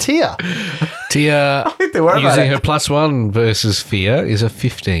 And Tia. Tia, Don't worry about using it. her +1 versus fear, is a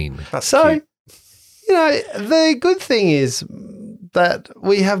 15. That's So, cute. you know, the good thing is that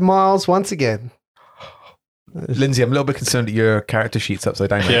we have Miles once again. Lindsay, I'm a little bit concerned that your character sheet's upside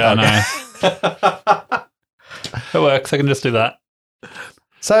down. Yeah, I know. It works. I can just do that.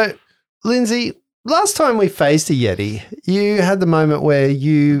 So, Lindsay, last time we faced a Yeti, you had the moment where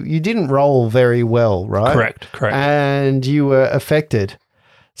you didn't roll very well, right? Correct. And you were affected.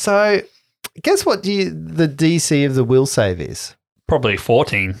 So, guess what the DC of the will save is? Probably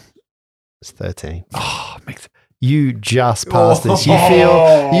 14. It's 13. Oh, makes it. You just passed this. You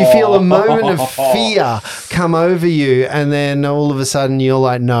feel a moment of fear come over you, and then all of a sudden you're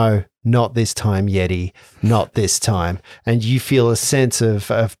like, no, not this time, Yeti, not this time. And you feel a sense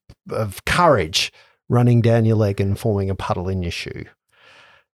of courage running down your leg and forming a puddle in your shoe.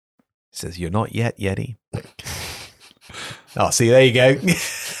 Says, you're not yet, Yeti. Oh, see, there you go.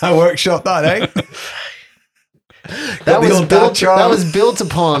 I workshop that, eh? That the old dad charm. that was built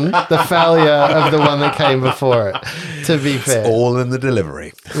upon the failure of the one that came before it, to be fair. All in the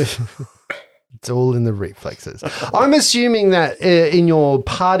delivery. It's all in the reflexes. I'm assuming that in your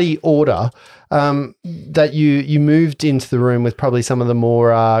party order, that you moved into the room with probably some of the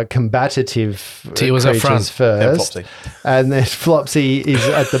more combative Tia was up creatures front. first, Flopsy. and then Flopsy is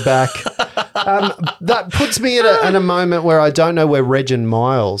at the back. That puts me at a moment where I don't know where Reg and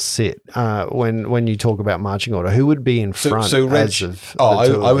Miles sit when you talk about marching order. Who would be in front? So Reg, as of I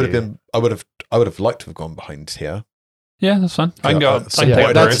the two would of have you? I would have liked to have gone behind here. Yeah, that's fine. I can go. I can so take yeah,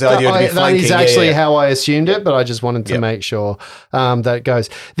 it that's through. the idea to be that flanking, is actually yeah. how I assumed it, but I just wanted to Yep. make sure that it goes.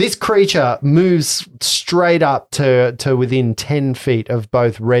 This creature moves straight up to within 10 feet of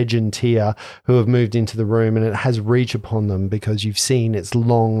both Reg and Tia, who have moved into the room, and it has reach upon them because you've seen its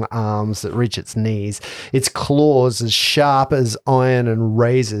long arms that reach its knees. Its claws, as sharp as iron and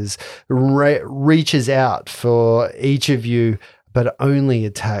razors, reaches out for each of you, but only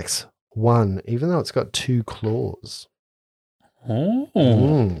attacks one, even though it's got 2 claws.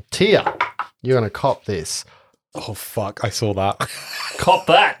 Oh, Tia, you're going to cop this. Oh, fuck. I saw that. cop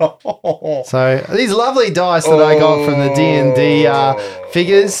that. So these lovely dice that I got from the D&D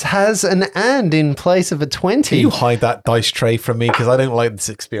figures has an and in place of a 20. Can you hide that dice tray from me? Because I don't like this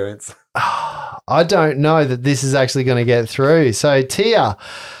experience. I don't know that this is actually going to get through. So Tia,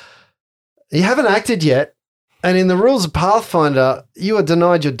 you haven't acted yet. And in the rules of Pathfinder, you are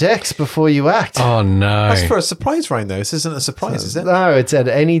denied your dex before you act. Oh no! That's for a surprise round, though. This isn't a surprise, is it? No, it's at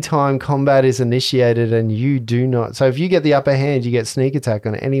any time combat is initiated and you do not. So if you get the upper hand, you get sneak attack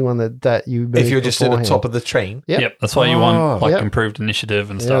on anyone that you move If you're just at the beforehand. top of the train. Yep. Yep, that's why you want like Yep. improved initiative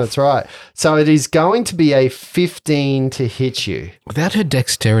and Yeah, stuff. that's right. So it is going to be a 15 to hit you. Without her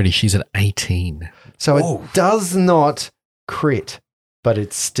dexterity, she's at 18. So Whoa. it does not crit, but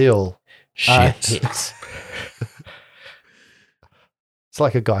it's still a Shit. hit. It's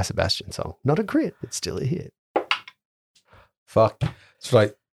like a Guy Sebastian song. Not a crit, but still a hit. Fuck. It's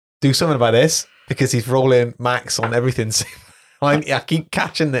right. Do something about this because he's rolling max on everything. I keep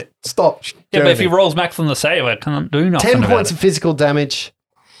catching it. Stop. Yeah, but if he Jeremy. rolls max on the save, I can't do nothing 10 about points it. of physical damage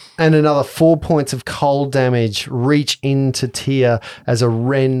and another 4 points of cold damage reach into Tia as a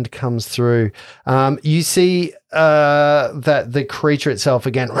rend comes through. You see that the creature itself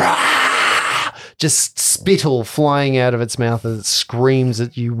again, just spittle flying out of its mouth as it screams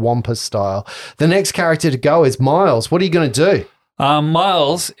at you Wampa style. The next character to go is Miles. What are you going to do?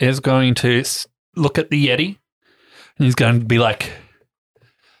 Miles is going to look at the Yeti and he's going to be like,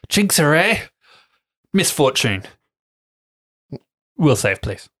 Jinxeray, misfortune. Will save,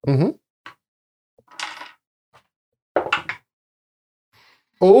 please.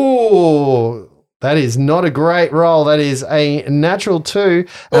 Oh, that is not a great roll. That is a natural 2,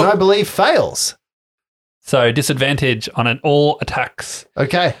 and I believe fails. So disadvantage on it, all attacks.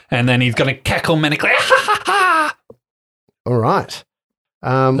 Okay. And then he's going to cackle manically. All right.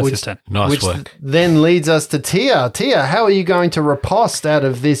 That's Which his turn. Nice which work. then leads us to Tia. Tia, how are you going to riposte out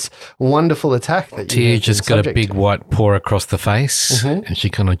of this wonderful attack that you Tia have just been got a subject big to? white paw across the face, Mhm. and she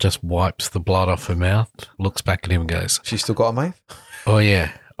kind of just wipes the blood off her mouth, looks back at him and goes, She's still got a mouth? "Oh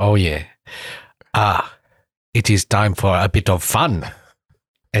yeah, oh yeah. Ah, it is time for a bit of fun."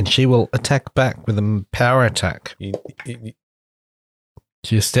 And she will attack back with a power attack. You-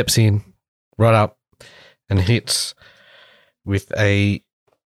 She just steps in, right up, and hits with a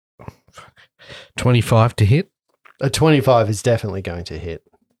 25 to hit. A 25 is definitely going to hit.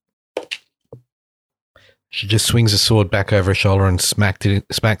 She just swings a sword back over her shoulder and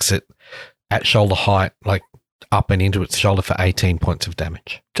smacks it at shoulder height, like up and into its shoulder for 18 points of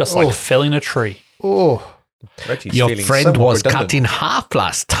damage. Just like Oh. felling a tree. Oh, Reggie's Your feeling friend somewhat was redundant. cut in half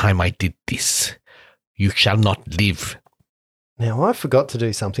last time I did this. You shall not live. now I forgot to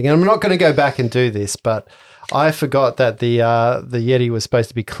do something. And I'm not going to go back and do this, but I forgot that the Yeti was supposed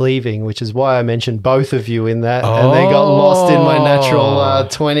to be cleaving, which is why I mentioned both of you in that, and they got lost in my natural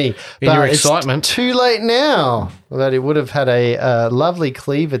 20. In your But it's excitement. too late now. That it would have had a lovely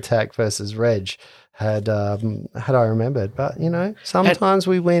cleave attack versus Reg had I remembered. But you know, sometimes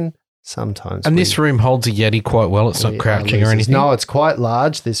we win, sometimes. And we this room holds a Yeti quite well. It's not we are crouching or losers. anything. No, it's quite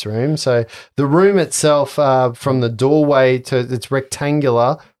large, this room. So the room itself, from the doorway to it's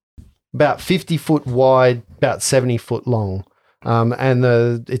rectangular, about 50 foot wide, about 70 foot long. And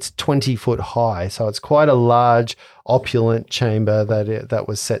it's 20 foot high. So it's quite a large, opulent chamber that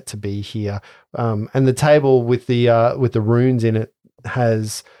was set to be here. And the table with the runes in it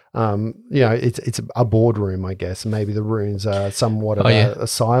has, it's a boardroom, I guess. Maybe the runes are somewhat of a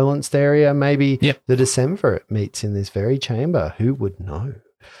silenced area. Maybe Yep. the Decemvirate meets in this very chamber. Who would know?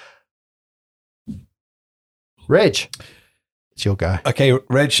 Reg, it's your go. Okay,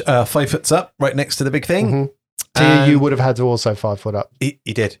 Reg, 5 foot's up, right next to the big thing. Mhm. Tia, And you would have had to also 5 foot up. He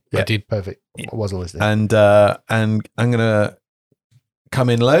did. I did. Perfect. I wasn't listening. And I'm gonna come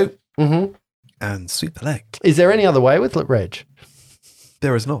in low Mhm. and sweep the leg. Is there any other way with Reg?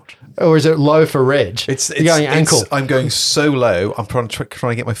 There is not. Or is it low for Reg? You're going ankle. I'm going so low. I'm trying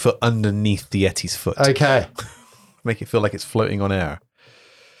to get my foot underneath the Yeti's foot. Okay. Make it feel like it's floating on air.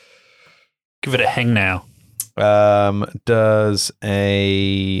 Give it a hang now. Does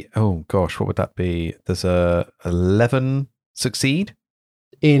a what would that be? Does a 11 succeed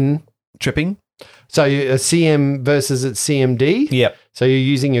In tripping? so a CM versus its CMD. Yep. So you're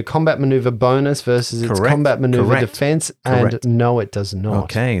using your combat maneuver bonus versus its Correct, combat maneuver correct, defense, correct. and no, it does not.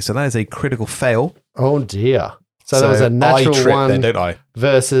 Okay, so that is a critical fail. Oh dear. So that was a natural I trip one then, don't I?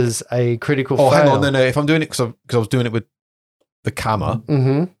 versus a critical Oh, fail. hang on, no. If I'm doing it because I was doing it with the camera,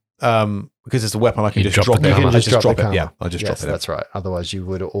 Mm-hmm. because it's a weapon, I can You just drop drop the it. camera. I just drop the it. Yeah, camera. I just Yes, drop it. that's right. Otherwise, you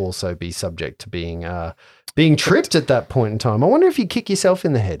would also be subject to being tripped at that point in time. I wonder if you kick yourself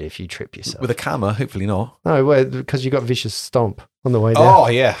in the head if you trip yourself. With a camera, hopefully not. No, because you got vicious stomp on the way down. Oh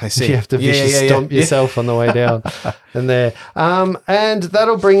yeah, I see. You have to vicious stomp yourself on the way down. And there. And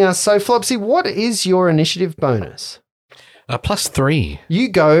that'll bring us. So, Flopsy, what is your initiative bonus? +3. You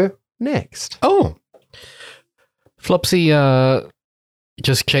go next. Oh. Flopsy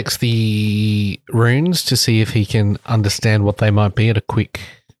just checks the runes to see if he can understand what they might be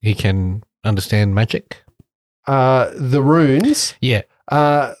he can understand magic. The runes. Yeah.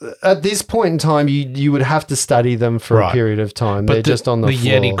 At this point in time, you would have to study them for a Right. period of time. They're just on the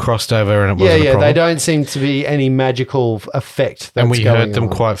floor. Yeti crossed over and it Yeah, wasn't a problem. they don't seem to be any magical effect. That's And we going heard them on.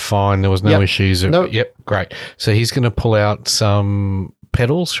 quite fine. There was no Yep. issues. Nope. Yep, great. So he's going to pull out some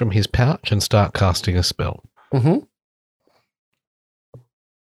petals from his pouch and start casting a spell. Mhm.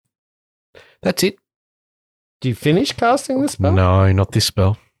 That's it. Do you finish casting the spell? No, not this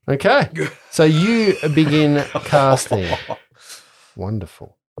spell. Okay. So you begin casting.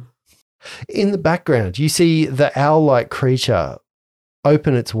 Wonderful. In the background, you see the owl-like creature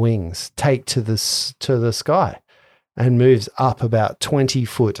open its wings, take to the sky, and moves up about 20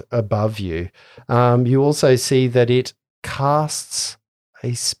 foot above you. You also see that it casts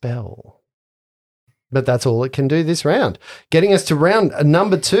a spell. But that's all it can do this round. Getting us to round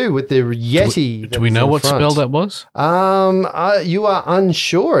number 2 with the Yeti. Do we know what spell that was? You are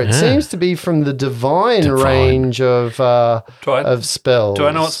unsure. It Yeah. seems to be from the divine range of spells. Do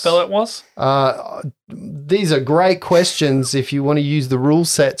I know what spell it was? These are great questions if you want to use the rule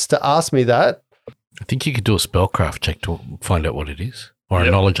sets to ask me that. I think you could do a spellcraft check to find out what it is. Or a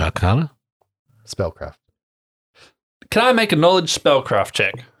Yep. knowledge arcana. Spellcraft. Can I make a knowledge spellcraft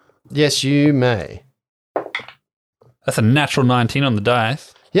check? Yes, you may. That's a natural 19 on the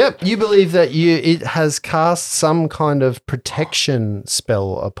dice. Yep, you believe that it has cast some kind of protection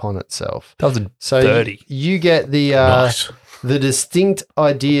spell upon itself. That was a So 30. you get the Nice. the distinct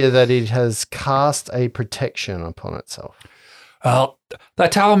idea that it has cast a protection upon itself. Well,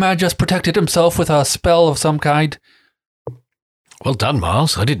 that tower man just protected himself with a spell of some kind. Well done,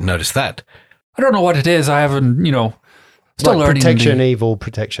 Miles. I didn't notice that. I don't know what it is. I haven't, still Like learning. protection, evil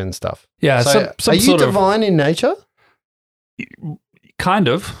protection stuff. Yeah, So some are you sort of divine in nature? kind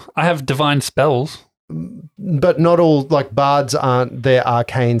of. I have divine spells. But not all, like bards aren't, they're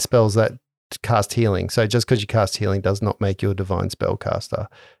arcane spells that cast healing. So just because you cast healing does not make you a divine spellcaster.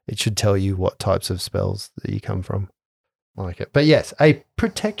 It should tell you what types of spells that you come from. I like it. But yes, a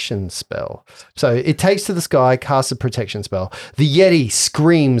protection spell. So it takes to the sky, casts a protection spell. The Yeti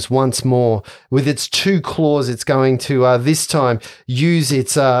screams once more. With its 2 claws, it's going to this time use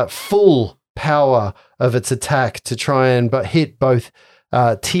its full power of its attack to try and hit both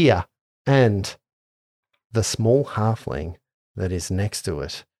Tia and the small halfling that is next to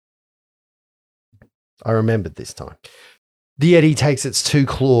it. I remembered this time. The Yeti takes its 2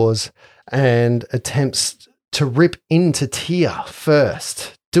 claws and attempts to rip into Tia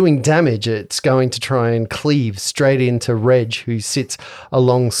first. Doing damage, it's going to try and cleave straight into Reg, who sits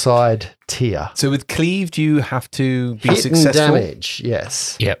alongside Tia. So with cleave, do you have to be Hit and successful? damage,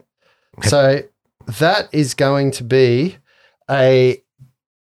 yes. Yep. So that is going to be a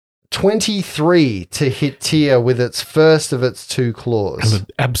 23 to hit Tia with its first of its 2 claws. And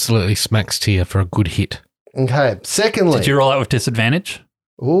it absolutely smacks Tia for a good hit. Okay. Secondly, Did you roll out with disadvantage?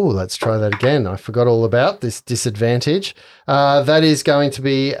 oh, let's try that again. I forgot all about this disadvantage. That is going to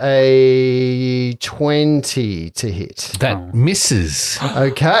be a 20 to hit. That misses.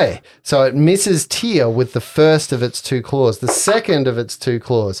 Okay. So it misses Tia with the first of its 2 claws. The second of its 2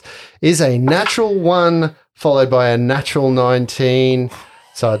 claws is a natural 1 followed by a natural 19.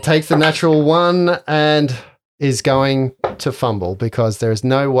 So it takes the natural 1 and is going to fumble because there is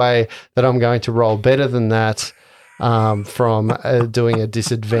no way that I'm going to roll better than that from doing a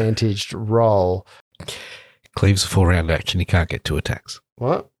disadvantaged roll. Cleave's a 4-round action. He can't get 2 attacks.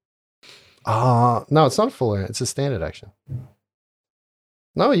 What? No, it's not a full round. It's a standard action.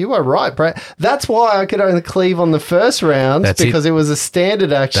 No, you are right, Brett. That's why I could only cleave on the first round That's because it was a standard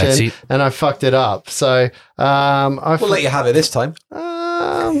That's action it. and I fucked it up. So We'll let you have it this time.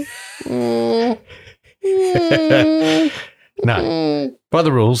 mm, No. By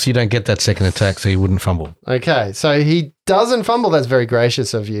the rules, you don't get that second attack, so you wouldn't fumble. Okay, so he doesn't fumble. That's very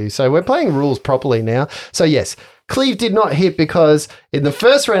gracious of you. So we're playing rules properly now. So yes, Cleave did not hit because in the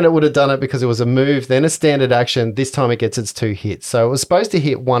first round it would have done it because it was a move, then a standard action. This time it gets its 2 hits. So it was supposed to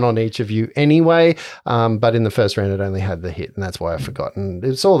hit 1 on each of you anyway, but in the first round it only had the hit, and that's why I forgot. And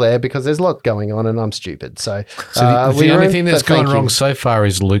it's all there because there's a lot going on and I'm stupid. So, So the we only were- thing that's but thank gone wrong you. so far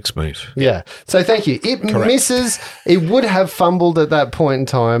is Luke's move. Yeah. So thank you. It misses. It would have fumbled at that point in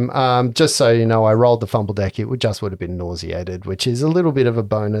time. Just so you know, I rolled the fumble deck. It would have been nauseated, which is a little bit of a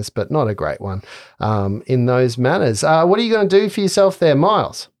bonus, but not a great one in those manners. What are you going to do for yourself there,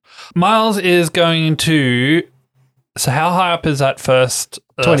 Miles? Miles is going to. So how high up is that first?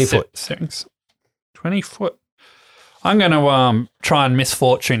 20 foot. Settings? 20 foot. I'm going to try and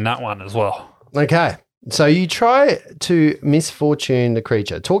misfortune that one as well. Okay. So you try to misfortune the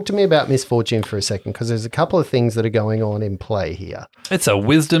creature. Talk to me about misfortune for a second, because there's a couple of things that are going on in play here. It's a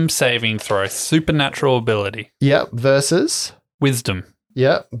wisdom saving throw, supernatural ability. Yep. Versus. Wisdom.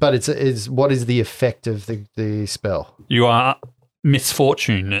 Yep. But it's what is the effect of the spell? You are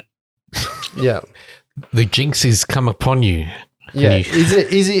misfortunate. Yeah. The jinx has come upon you. Yeah, And you-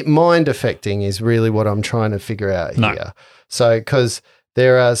 is it mind affecting is really what I'm trying to figure out No. here. So because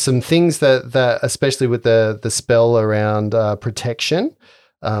there are some things that especially with the spell around protection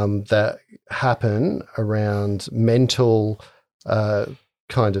that happen around mental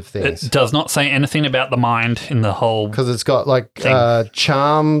kind of things. It does not say anything about the mind in the whole. Because it's got like Thing.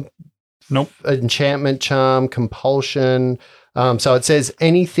 charm, Nope. enchantment, charm, compulsion. So it says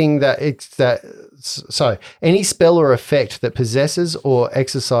anything any spell or effect that possesses or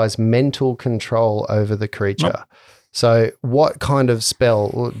exercise mental control over the creature. Nope. So what kind of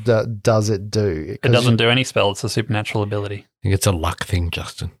spell does it do? It doesn't do any spell. It's a supernatural ability. I think it's a luck thing,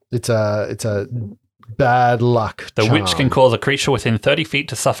 Justin. It's a bad luck. The witch can charm. cause a creature within 30 feet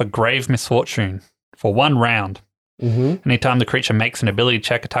to suffer grave misfortune for 1 round. Mhm. Anytime the creature makes an ability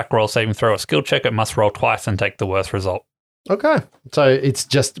check, attack roll, saving throw, or skill check, it must roll twice and take the worst result. Okay, so it's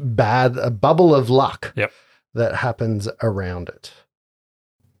just a bubble of luck. Yep. That happens around it.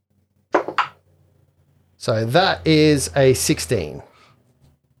 So that is a 16.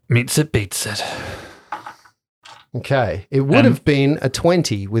 Meets it, beats it. Okay. It would have been a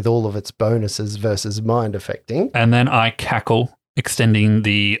 20 with all of its bonuses versus mind affecting. And then I cackle, extending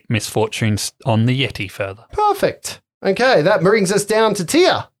the misfortunes on the Yeti further. Perfect. Okay, that brings us down to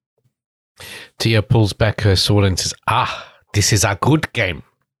Tia. Tia pulls back her sword and says, this is a good game.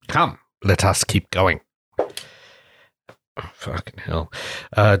 Come, let us keep going. Fucking hell.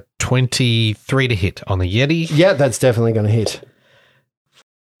 23 to hit on the Yeti. Yeah, that's definitely going to hit.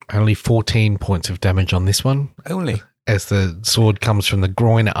 Only 14 points of damage on this one Only. as the sword comes from the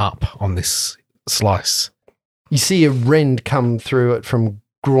groin up on this slice. You see a rend come through it from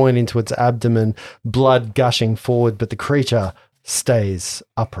groin into its abdomen, blood gushing forward, but the creature stays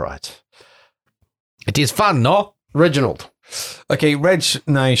upright. It is fun, no? Reginald. Okay, Reg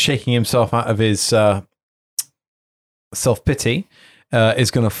now shaking himself out of his self-pity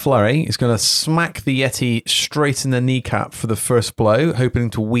is going to flurry. He's going to smack the Yeti straight in the kneecap for the first blow, hoping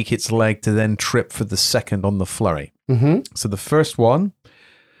to weak its leg to then trip for the second on the flurry. Mm-hmm. So the first one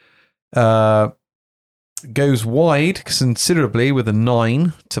goes wide considerably with a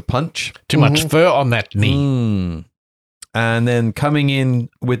 9 to punch. Too much fur on that knee. Mm. And then coming in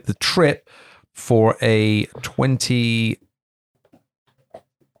with the trip for a 23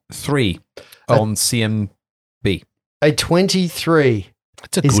 on CMB. A 23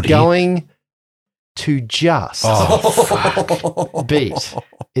 It's a is good hit. going to just Oh, beat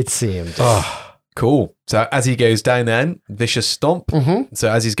its CMD. Oh, Cool. So as he goes down then, vicious stomp. Mm-hmm. So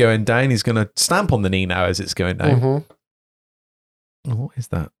as he's going down, he's going to stamp on the knee now as it's going down. Mm-hmm. Oh, what is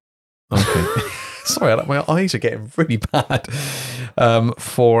that? Okay. Sorry, my eyes are getting really bad.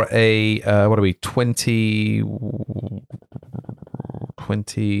 For a, what are we,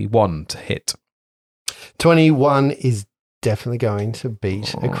 21 to hit. 21 is definitely going to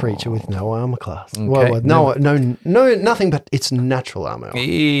beat a creature with no armor class. Okay. Well, no, nothing but its natural armor.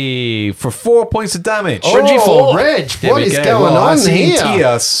 For 4 points of damage. Oh, Reg, There what we is go. going Well, on seeing here?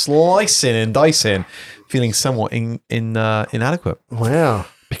 Tia slicing and dicing, feeling somewhat inadequate. Wow.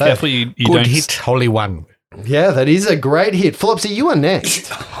 Be careful you good don't hit, Holy One. Yeah, that is a great hit. Flopsy, you are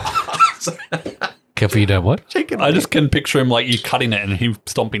next. Careful you don't what? I just can picture him like you cutting it and him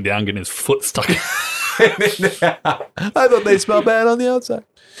stomping down, getting his foot stuck. I thought they smelled bad on the outside.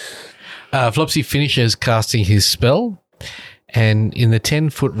 Flopsy finishes casting his spell, and in the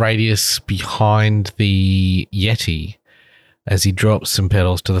 10-foot radius behind the Yeti, as he drops some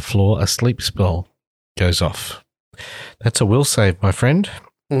petals to the floor, a sleep spell goes off. That's a will save, my friend.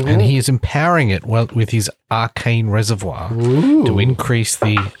 Mhm. And he is empowering it with his arcane reservoir Ooh. to increase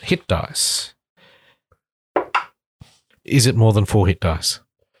the hit dice. Is it more than 4 hit dice?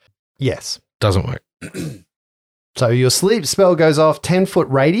 Yes. Doesn't work. So your sleep spell goes off 10-foot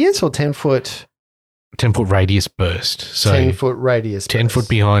radius or 10-foot 10-foot radius burst. So 10-foot radius? 10 burst? foot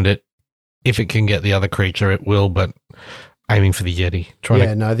behind it. If it can get the other creature, it will, but aiming for the Yeti.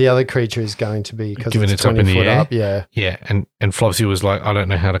 Yeah, no, the other creature is going to be because Given it's it's up 20 in the foot air? up. Yeah. Yeah, and Flopsy was like, I don't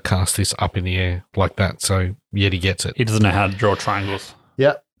know how to cast this up in the air like that, so Yeti gets it. He doesn't know how to draw triangles.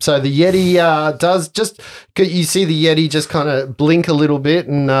 Yep. So the Yeti does just, you see the Yeti just kind of blink a little bit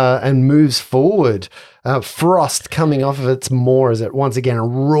and moves forward. Frost coming off of its maw as it once again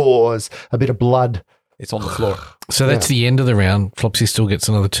roars, a bit of blood. It's on the floor. So that's the end of the round. Flopsy still gets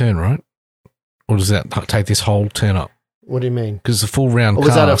another turn, right? Or does that take this whole turn up? What do you mean? Because it's a full round Or cast.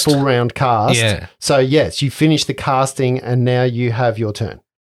 was that a full round cast? Yeah. So yes, you finish the casting and now you have your turn.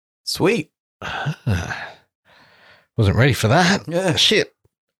 Sweet. Wasn't ready for that. Yeah. Shit.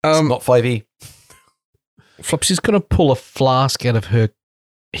 It's not 5e. Flopsy's going to pull a flask out of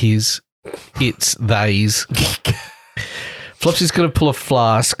his, they's. Flopsy's going to pull a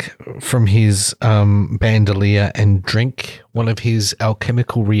flask from his bandolier and drink one of his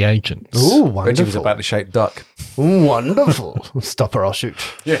alchemical reagents. Ooh, Reggie was wonderful. about to shout duck. Wonderful. Stop or I'll shoot.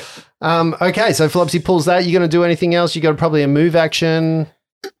 Yeah. Okay, so Flopsy pulls that. You going to do anything else? You got probably a move action.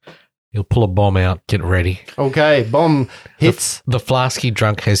 He'll pull a bomb out, get ready. Okay, bomb hits. The flask he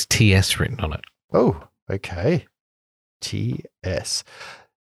drunk has TS written on it. Oh, okay. TS.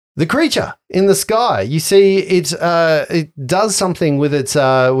 The creature in the sky. You see, it does something with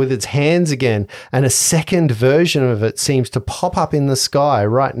its hands again, and a second version of it seems to pop up in the sky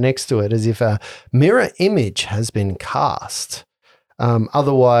right next to it, as if a mirror image has been cast.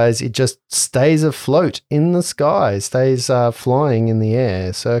 Otherwise, it just stays afloat in the sky, stays flying in the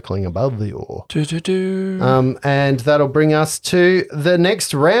air, circling above you. And that'll bring us to the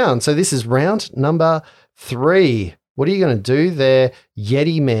next round. So this is round number 3. What are you going to do there,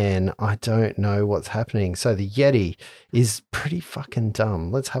 Yeti man? I don't know what's happening. So the Yeti is pretty fucking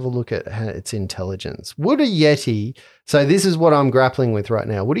dumb. Let's have a look at its intelligence. Would a Yeti, so this is what I'm grappling with right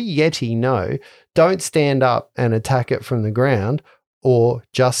now. Would a Yeti know, don't stand up and attack it from the ground, or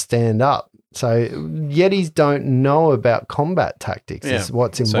just stand up? So Yetis don't know about combat tactics, is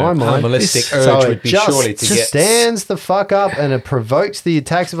what's in my mind. Animalistic So urge it would be just surely to get... stands the fuck up and it provokes the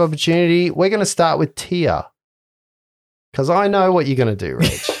attacks of opportunity. We're going to start with Tia. Because I know what you're going to do,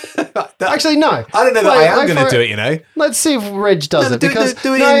 Reg. Actually, no. I don't know that Wait, I am wait going for to do it, you know. Let's see if Reg does No, it. do- Because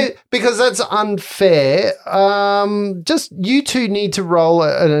do it because that's unfair. Just you two need to roll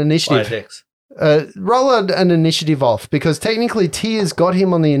an initiative. Roll an initiative off, because technically Tia's got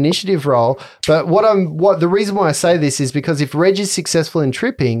him on the initiative roll. But the reason why I say this is because if Reg is successful in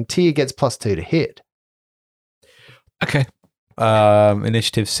tripping, Tia gets +2 to hit. Okay.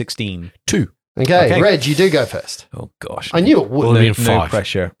 Initiative 16. 2. Okay, Reg, you do go first. Oh, gosh. I knew it would. Well, No, be no 5.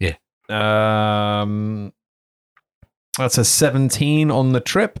 pressure. Yeah. That's a 17 on the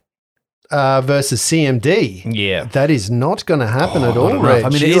trip. Versus CMD. Yeah. That is not going to happen at all, Not enough. Reg. I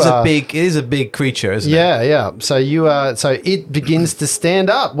mean, You are- it is a big creature, isn't it? Yeah. So so it begins to stand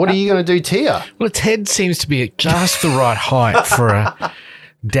up. What are you going to do, Tia? Well, its head seems to be at just the right height for a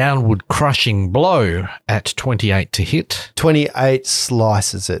downward crushing blow at 28 to hit. 28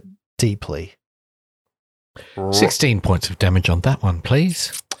 slices it deeply. 16 points of damage on that one,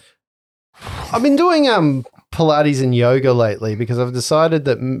 please. I've been doing Pilates and yoga lately because I've decided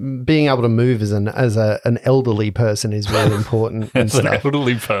that being able to move as an elderly person is really important. and It's an stuff.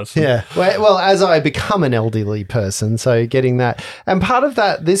 elderly person. Yeah. Well, as I become an elderly person, so getting that. And part of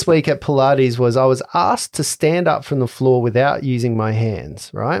that this week at Pilates was I was asked to stand up from the floor without using my hands,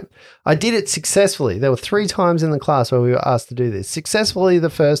 right? I did it successfully. There were 3 times in the class where we were asked to do this. Successfully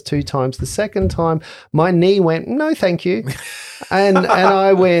the first 2 times. The second time, my knee went, no, thank you. And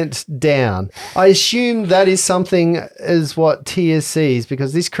I went down. I assume that is something as what Tia sees,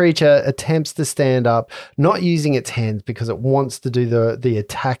 because this creature attempts to stand up, not using its hands because it wants to do the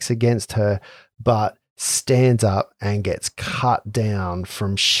attacks against her, but stands up and gets cut down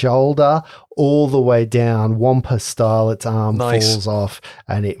from shoulder all the way down, Wampa style. Its arm falls off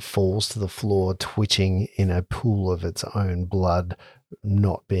and it falls to the floor, twitching in a pool of its own blood,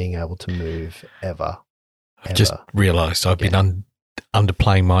 not being able to move ever. I've just realised I've been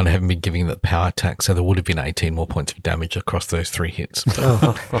underplaying mine. I haven't been giving it the power attack, so there would have been 18 more points of damage across those 3 hits.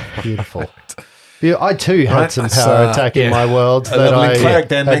 Oh, beautiful. I too had Right, some that's, power attack in my world A that leveling I cleric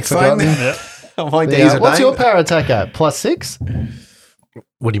then had next time. forgotten. My days are What's down. your power attack at? +6?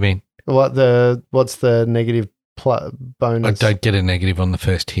 What do you mean? What's the negative I bonus? don't get a negative on the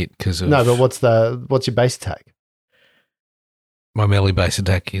first hit because of No, but what's your base attack? my melee base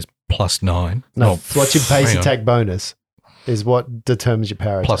attack is +9. No, Oh, what's your base hang on. attack bonus? Is what determines your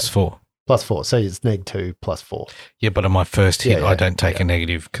power attack. +4. +4. So it's -2 +4. Yeah, but on my first hit, Yeah, I don't take a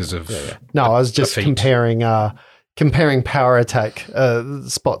negative because of. No, I was just feat. comparing power attack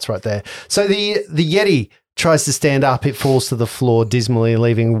spots right there. So the Yeti tries to stand up. It falls to the floor dismally,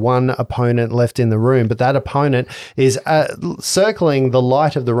 leaving one opponent left in the room. But that opponent is circling the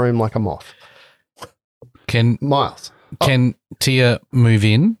light of the room like a moth. Can Miles. Tia move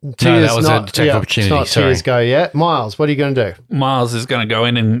in? No, Tia's that was not- an attack yeah, opportunity. It's not Sorry. Tia's go yet. Miles, what are you going to do? Miles is going to go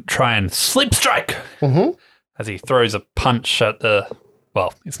in and try and sleep strike Mm-hmm. as he throws a punch at the.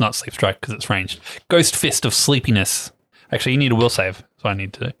 Well, it's not sleep strike because it's ranged. Ghost fist of sleepiness. Actually, you need a will save. That's what I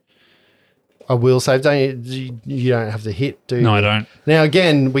need to do. A will save, don't you? You don't have to hit, do you? No, I don't. Now,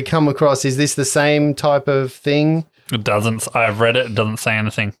 again, we come across, is this the same type of thing? It doesn't. I've read it. It doesn't say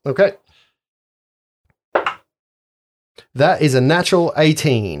anything. Okay. That is a natural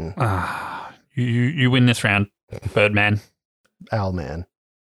 18, You win this round, Birdman. Owlman.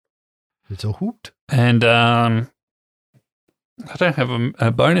 It's a hoot. And I don't have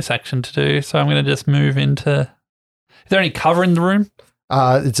a bonus action to do, so I'm going to just move into. Is there any cover in the room?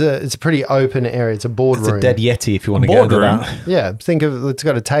 It's a pretty open area. It's a It's boardroom. a dead Yeti if you want to get into boardroom? that. Yeah, think of it's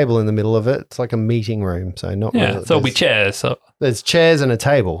got a table in the middle of it. It's like a meeting room, so not. Yeah, really, so it'll be there's- chairs. So There's chairs and a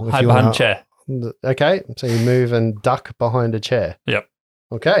table. if hide you behind a wanna- chair. Okay, so you move and duck behind a chair. Yep.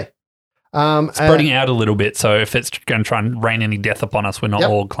 Okay. Spreading out a little bit, so if it's going to try and rain any death upon us, we're not Yep.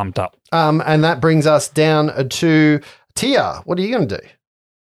 all clumped up. And that brings us down to Tia. What are you going to do?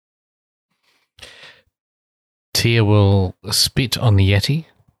 Tia will spit on the Yeti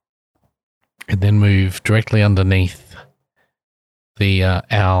and then move directly underneath the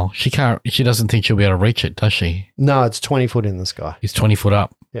owl. She doesn't think she'll be able to reach it, does she? No, it's 20 foot in the sky. It's 20 foot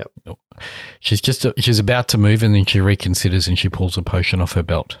up. Yep. She's about to move and then she reconsiders and she pulls a potion off her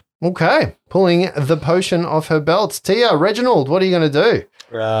belt. Okay, pulling the potion off her belt. Tia, Reginald, what are you going to do?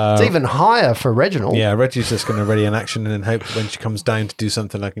 It's even higher for Reginald. Yeah, Reggie's just going to ready an action and then hope that when she comes down to do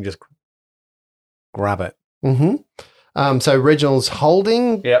something, I can just grab it. Mm-hmm. So Reginald's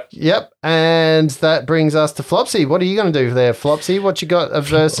holding. Yep. Yep. And that brings us to Flopsy. What are you going to do there, Flopsy? What you got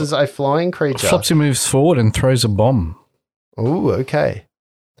versus a flying creature? Flopsy moves forward and throws a bomb. Oh, okay.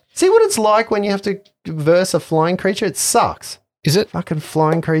 See what it's like when you have to verse a flying creature? It sucks. Is it? Fucking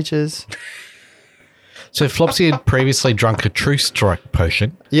flying creatures. So Flopsy had previously drunk a True Strike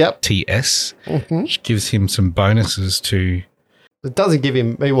potion, Yep. TS, Mhm. which gives him some bonuses to... It doesn't give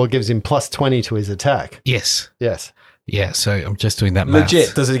him, well, it gives him plus 20 to his attack. Yes. Yes. Yeah, so I'm just doing that math.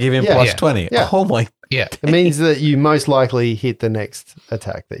 Legit, does it give him Yeah. plus Yeah. 20? Yeah. Oh my. Yeah. It means that you most likely hit the next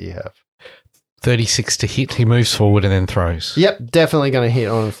attack that you have. 36 to hit. He moves forward and then throws. Yep, definitely going to hit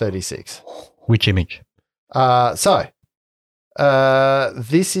on a 36. Which image?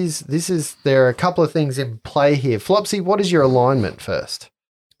 This is there are a couple of things in play here. Flopsy, what is your alignment first?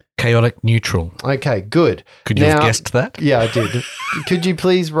 Chaotic neutral. Okay, good. Could you have Now- guessed that? Yeah, I did. Could you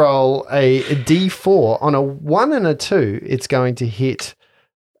please roll a D4 on a 1 and a 2? It's going to hit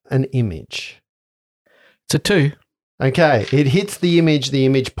an image. It's a 2. Okay, it hits the image. The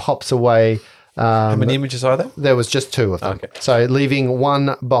image pops away. How many images are there? There was just 2 of them. Okay. So leaving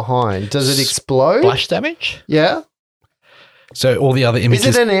one behind. Does it explode? Splash damage? Yeah. So all the other images...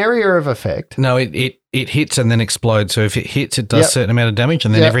 Is it an area of effect? No, it hits and then explodes. So if it hits, it does Yep. a certain amount of damage,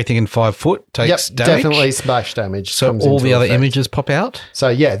 and then Yep. everything in 5 foot takes Yep, damage. definitely splash damage. So comes all into the other effect. images pop out? So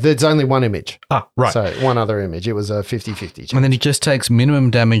yeah, there's only one image. Ah, right. So one other image. It was a 50-50 chance. And then he just takes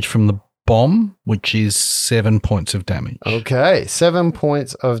minimum damage from the bomb, which is 7 points of damage. Okay, 7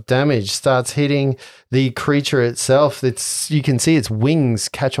 points of damage. Starts hitting the creature itself. You can see its wings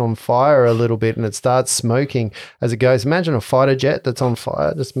catch on fire a little bit and it starts smoking as it goes. Imagine a fighter jet that's on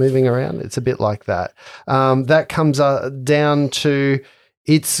fire, just moving around. It's a bit like that. That comes down to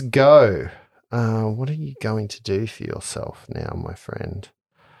its go. What are you going to do for yourself now, my friend?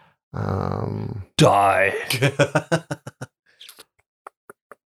 Die.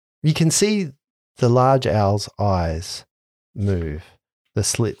 You can see the large owl's eyes move. The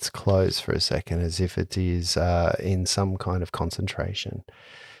slits close for a second as if it is in some kind of concentration.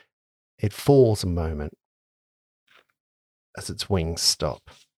 It falls a moment as its wings stop.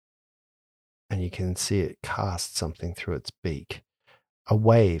 And you can see it cast something through its beak. A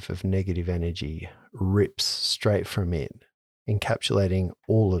wave of negative energy rips straight from it, encapsulating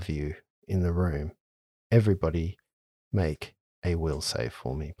all of you in the room. Everybody make a will save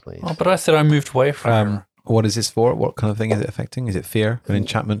for me, please. Oh, but I said I moved away from her. What is this for? What kind of thing is it affecting? Is it fear, an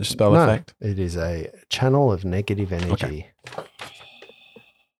enchantment, a spell No, effect? it is a channel of negative energy.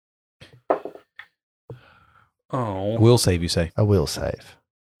 Oh. Will save, you say? A will save.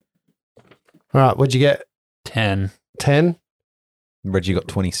 All right, what'd you get? 10. 10? Reggie got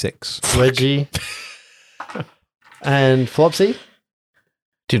 26. Reggie. And Flopsy?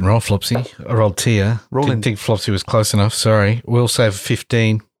 Didn't roll Flopsy. I rolled Tia. Rolling. Didn't think Flopsy was close enough. Sorry. We'll save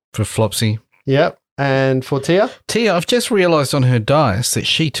 15 for Flopsy. Yep. And for Tia? Tia, I've just realised on her dice that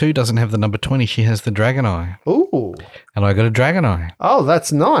she too doesn't have the number 20. She has the Dragon Eye. Ooh. And I got a Dragon Eye. Oh,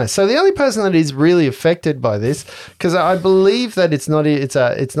 that's nice. So the only person that is really affected by this, because I believe that it's not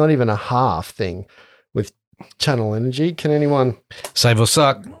even a half thing with channel energy. Can anyone Save or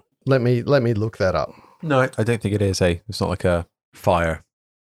suck. let me look that up? No, I don't think it is. It's not like a fire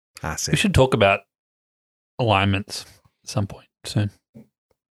We acid. should talk about alignments at some point soon.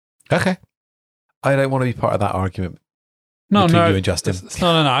 Okay. I don't want to be part of that argument. No, Between no. you and Justin. It's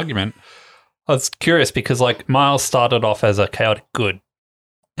not an argument. I was curious because, like, Miles started off as a chaotic good,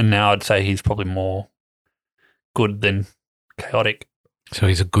 and now I'd say he's probably more good than chaotic. So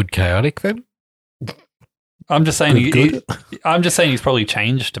he's a good chaotic then? I'm just saying Good. I'm just saying he's probably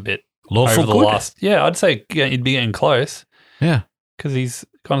changed a bit Lawful over the good? last. Yeah, I'd say he'd be getting close Yeah. because he's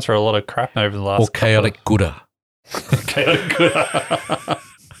gone through a lot of crap over the last. Or chaotic gooder. chaotic good.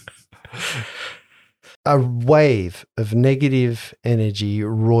 A wave of negative energy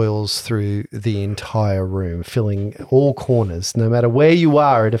roils through the entire room, filling all corners. No matter where you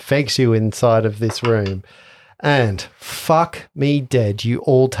are, it affects you inside of this room. And fuck me dead, you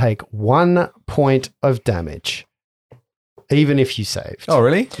all take 1 point of damage, even if you saved. Oh,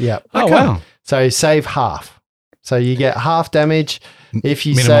 really? Yep. Oh, Okay. wow. So save half. So you get half damage if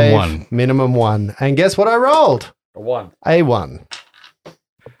you Minimum save 1. minimum 1. And guess what I rolled? A 1. A 1.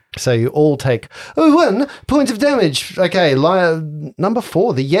 So you all take 1 point of damage. Okay, number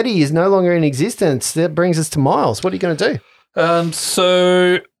 4. The Yeti is no longer in existence. That brings us to Miles. What are you going to do?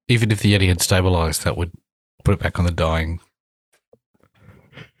 So Even if the Yeti had stabilised, that would put it back on the dying.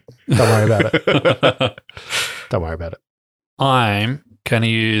 Don't worry about it. Don't worry about it. I'm going to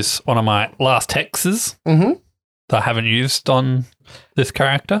use one of my last hexes Mm-hmm. that I haven't used on this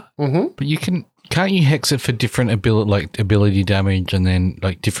character. Mm-hmm. But can't you hex it for different ability damage and then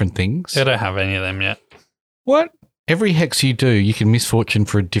like different things? I don't have any of them yet. What? Every hex you do, you can misfortune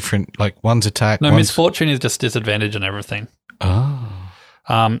for a different, like one's attack. No, one's... misfortune is just disadvantage and everything. Oh.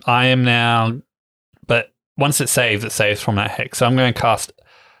 I am now, but once it saves from that hex. So I'm going to cast.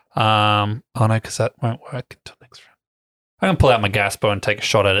 Oh no, because that won't work until next round. I'm going to pull out my gas bow and take a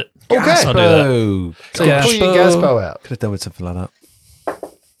shot at it. Okay. I'll do that. Oh, So you pull your gas bow out. could have done with something like that.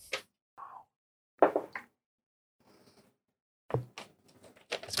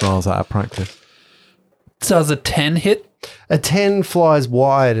 Smiles out of practice. Does a 10 hit? A 10 flies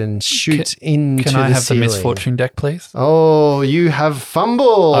wide and shoots into Can I the have ceiling. the misfortune deck, please? Oh, you have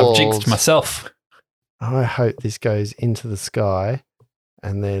fumbled. I've jinxed myself. I hope this goes into the sky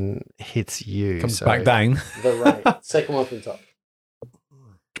and then hits you. Comes So back down. The right. Second one from top.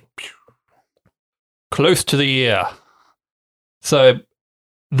 Close to the ear. So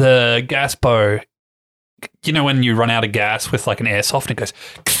the gas bow, you know when you run out of gas with like an airsoft and it goes,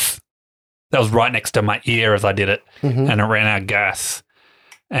 that was right next to my ear as I did it, Mhm. and it ran out of gas.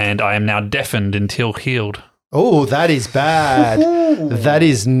 And I am now deafened until healed. Oh, that is bad. That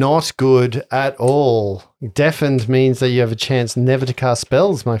is not good at all. Deafened means that you have a chance never to cast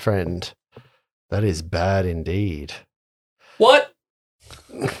spells, my friend. That is bad indeed. What?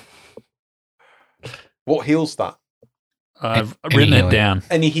 What heals that? I've Any written it healing. down.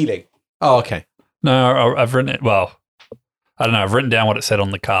 Any healing? Oh, okay. No, I've written it. Well, I don't know. I've written down what it said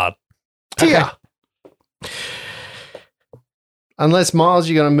on the card. Tia. Unless, Miles,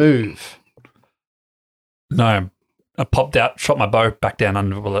 you're going to move. No, I popped out, shot my bow back down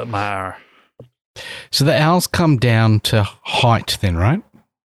under my arrow. So the owls come down to height then, right?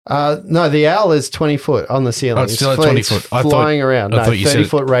 No, the owl is 20 foot on the ceiling. Oh, it's still at 20 it's foot. I thought- flying around. I No, thought you said 30 it-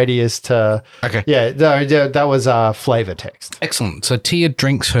 foot radius to... Okay. Yeah, that was flavor text. Excellent. So Tia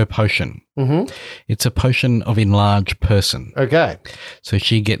drinks her potion. Mm-hmm. It's a potion of enlarge person. Okay. So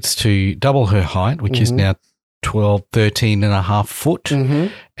she gets to double her height, which is Mhm. now 12, 13 and a half foot, Mm-hmm.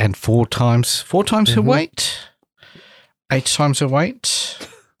 and four times her Mhm. weight, 8 times her weight,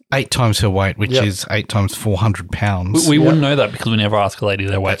 8 times her weight, which Yep. is 8 times 400 pounds. We wouldn't know that because we never ask a lady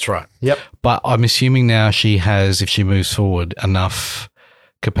their weight. That's right. Yep. But I'm assuming now she has, if she moves forward, enough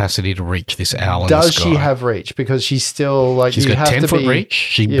capacity to reach this owl in the Does sky. she have reach? Because she's still like She's you got have 10 to foot be, reach.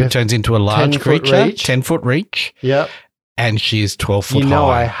 She you have turns into a large 10-foot creature. reach. 10 foot reach. Yep. and she is 12 foot You know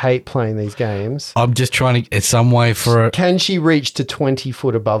I high. hate playing these games. I'm just trying to get some way for it. Can she reach to 20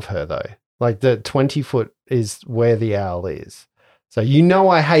 foot above her, though? Like the 20 foot is where the owl is. So you know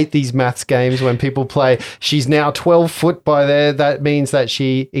I hate these maths games when people play, she's now 12 foot by there. That means that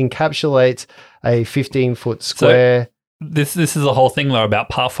she encapsulates a 15-foot square. This is the whole thing though about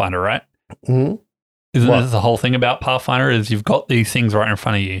Pathfinder, right? Mhm. Isn't What? this the whole thing about Pathfinder? Is you've got these things right in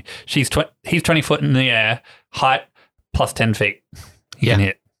front of you. He's 20 foot in the air, height plus 10 feet. He can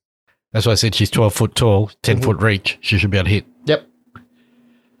hit. That's why I said she's 12 foot tall, 10 Mm-hmm. foot reach. She should be able to hit. Yep.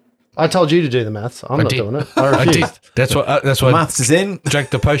 I told you to do the maths. I'm I not did. doing it. I I did. refused. That's why Maths is in. I drank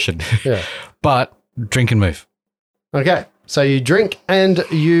the potion. Yeah. But drink and move. Okay, so you drink and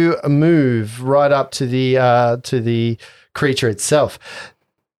you move right up to the creature itself.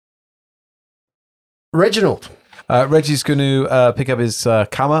 Reginald. Reggie's going to pick up his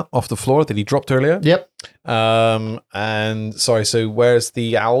camera off the floor that he dropped earlier. Yep. And sorry, so where's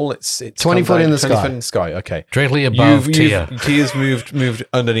the owl? It's 20 come foot down- in the 20 sky. foot in the sky. Okay. Directly above Tia. Tia's moved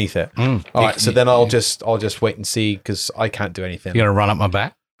underneath it. All right, so then I'll just wait and see because I can't do anything. You're going to run up my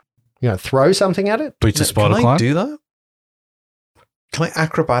back? You gonna throw something at it? Boots of spider Can I climb? do that? Can I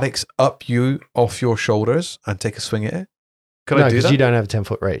acrobatics up you off your shoulders and take a swing at it? Could No, I do because that? you don't have a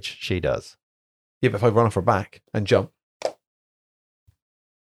 10-foot reach. She does. Yeah, but if I run off her back and jump.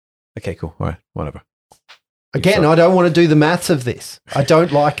 Okay, cool. All right, whatever. Again, I don't want to do the maths of this. I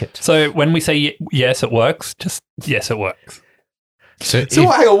don't like it. So when we say yes, it works, just yes, it works. So, So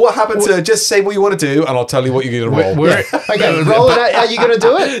hang on, what happened to just say what you want to do and I'll tell you what you're going to roll? we're- Okay, roll it out. Are you going to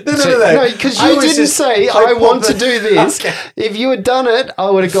do it? No. because I you was didn't just say, I want to do this. Okay. If you had done it, I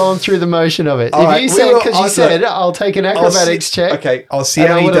would have gone through the motion of it. All if right, you we said, will- because you I'll- said, I'll take an acrobatics check. Okay, I'll see And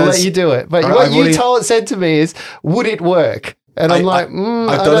how I he would have does. let you do it. But All right, what I've you already- said to me is, would it work? And I'm like, I've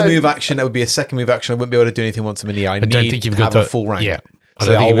I done don't- a move action. That would be a second move action. I wouldn't be able to do anything once a minute. I don't need think you've to got have the a full round. Yeah. I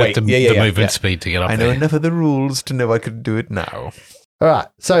So don't think I'll you've wait. got the, Yeah, the yeah, movement yeah. speed to get up I know there. enough of the rules to know I could do it now. All right.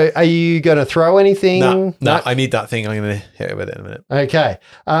 So are you going to throw anything? No, I need that thing. I'm going to hit it with it in a minute. Okay.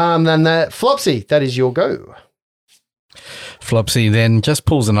 Then that Flopsy, that is your go. Flopsy then just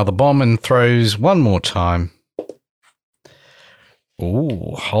pulls another bomb and throws one more time.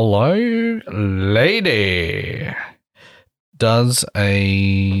 Ooh, hello, lady. Does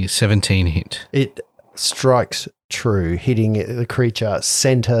a 17 hit? It strikes true, hitting the creature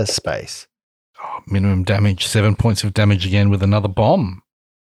center space. Minimum damage, 7 points of damage again with another bomb.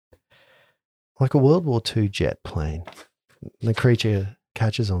 Like a World War II jet plane. The creature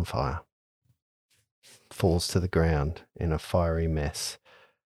catches on fire, falls to the ground in a fiery mess,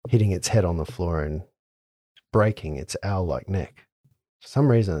 hitting its head on the floor and breaking its owl-like neck. For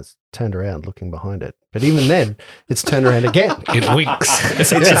some reason, it's turned around looking behind it. But even then, it's turned around again. It winks. Its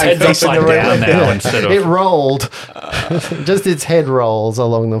head's upside down now instead of. It rolled. Just its head rolls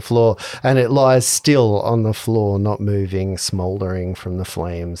along the floor and it lies still on the floor, not moving, smouldering from the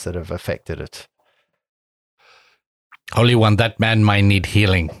flames that have affected it. Holy One, that man might need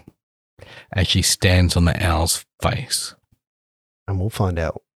healing. As she stands on the owl's face. And we'll find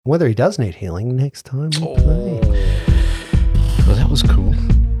out whether he does need healing next time we play. Well, that was cool.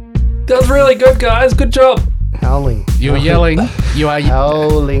 That was really good, guys. Good job. Howling. You were yelling. You are.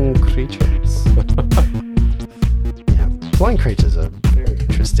 Howling creatures. Yeah, flying creatures are very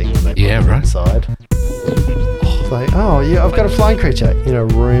interesting when they Yeah, put them right. inside. It's like, oh, yeah, I've got a flying creature in a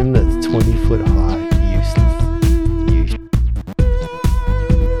room that's 20 foot high.